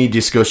any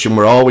discussion.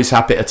 We're always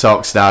happy to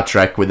talk Star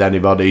Trek with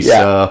anybody,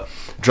 so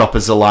drop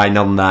us a line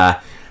on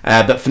there.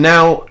 But for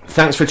now,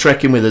 thanks for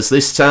trekking with us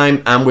this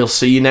time, and we'll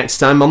see you next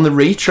time on the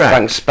Retrek.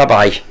 Thanks,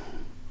 bye-bye.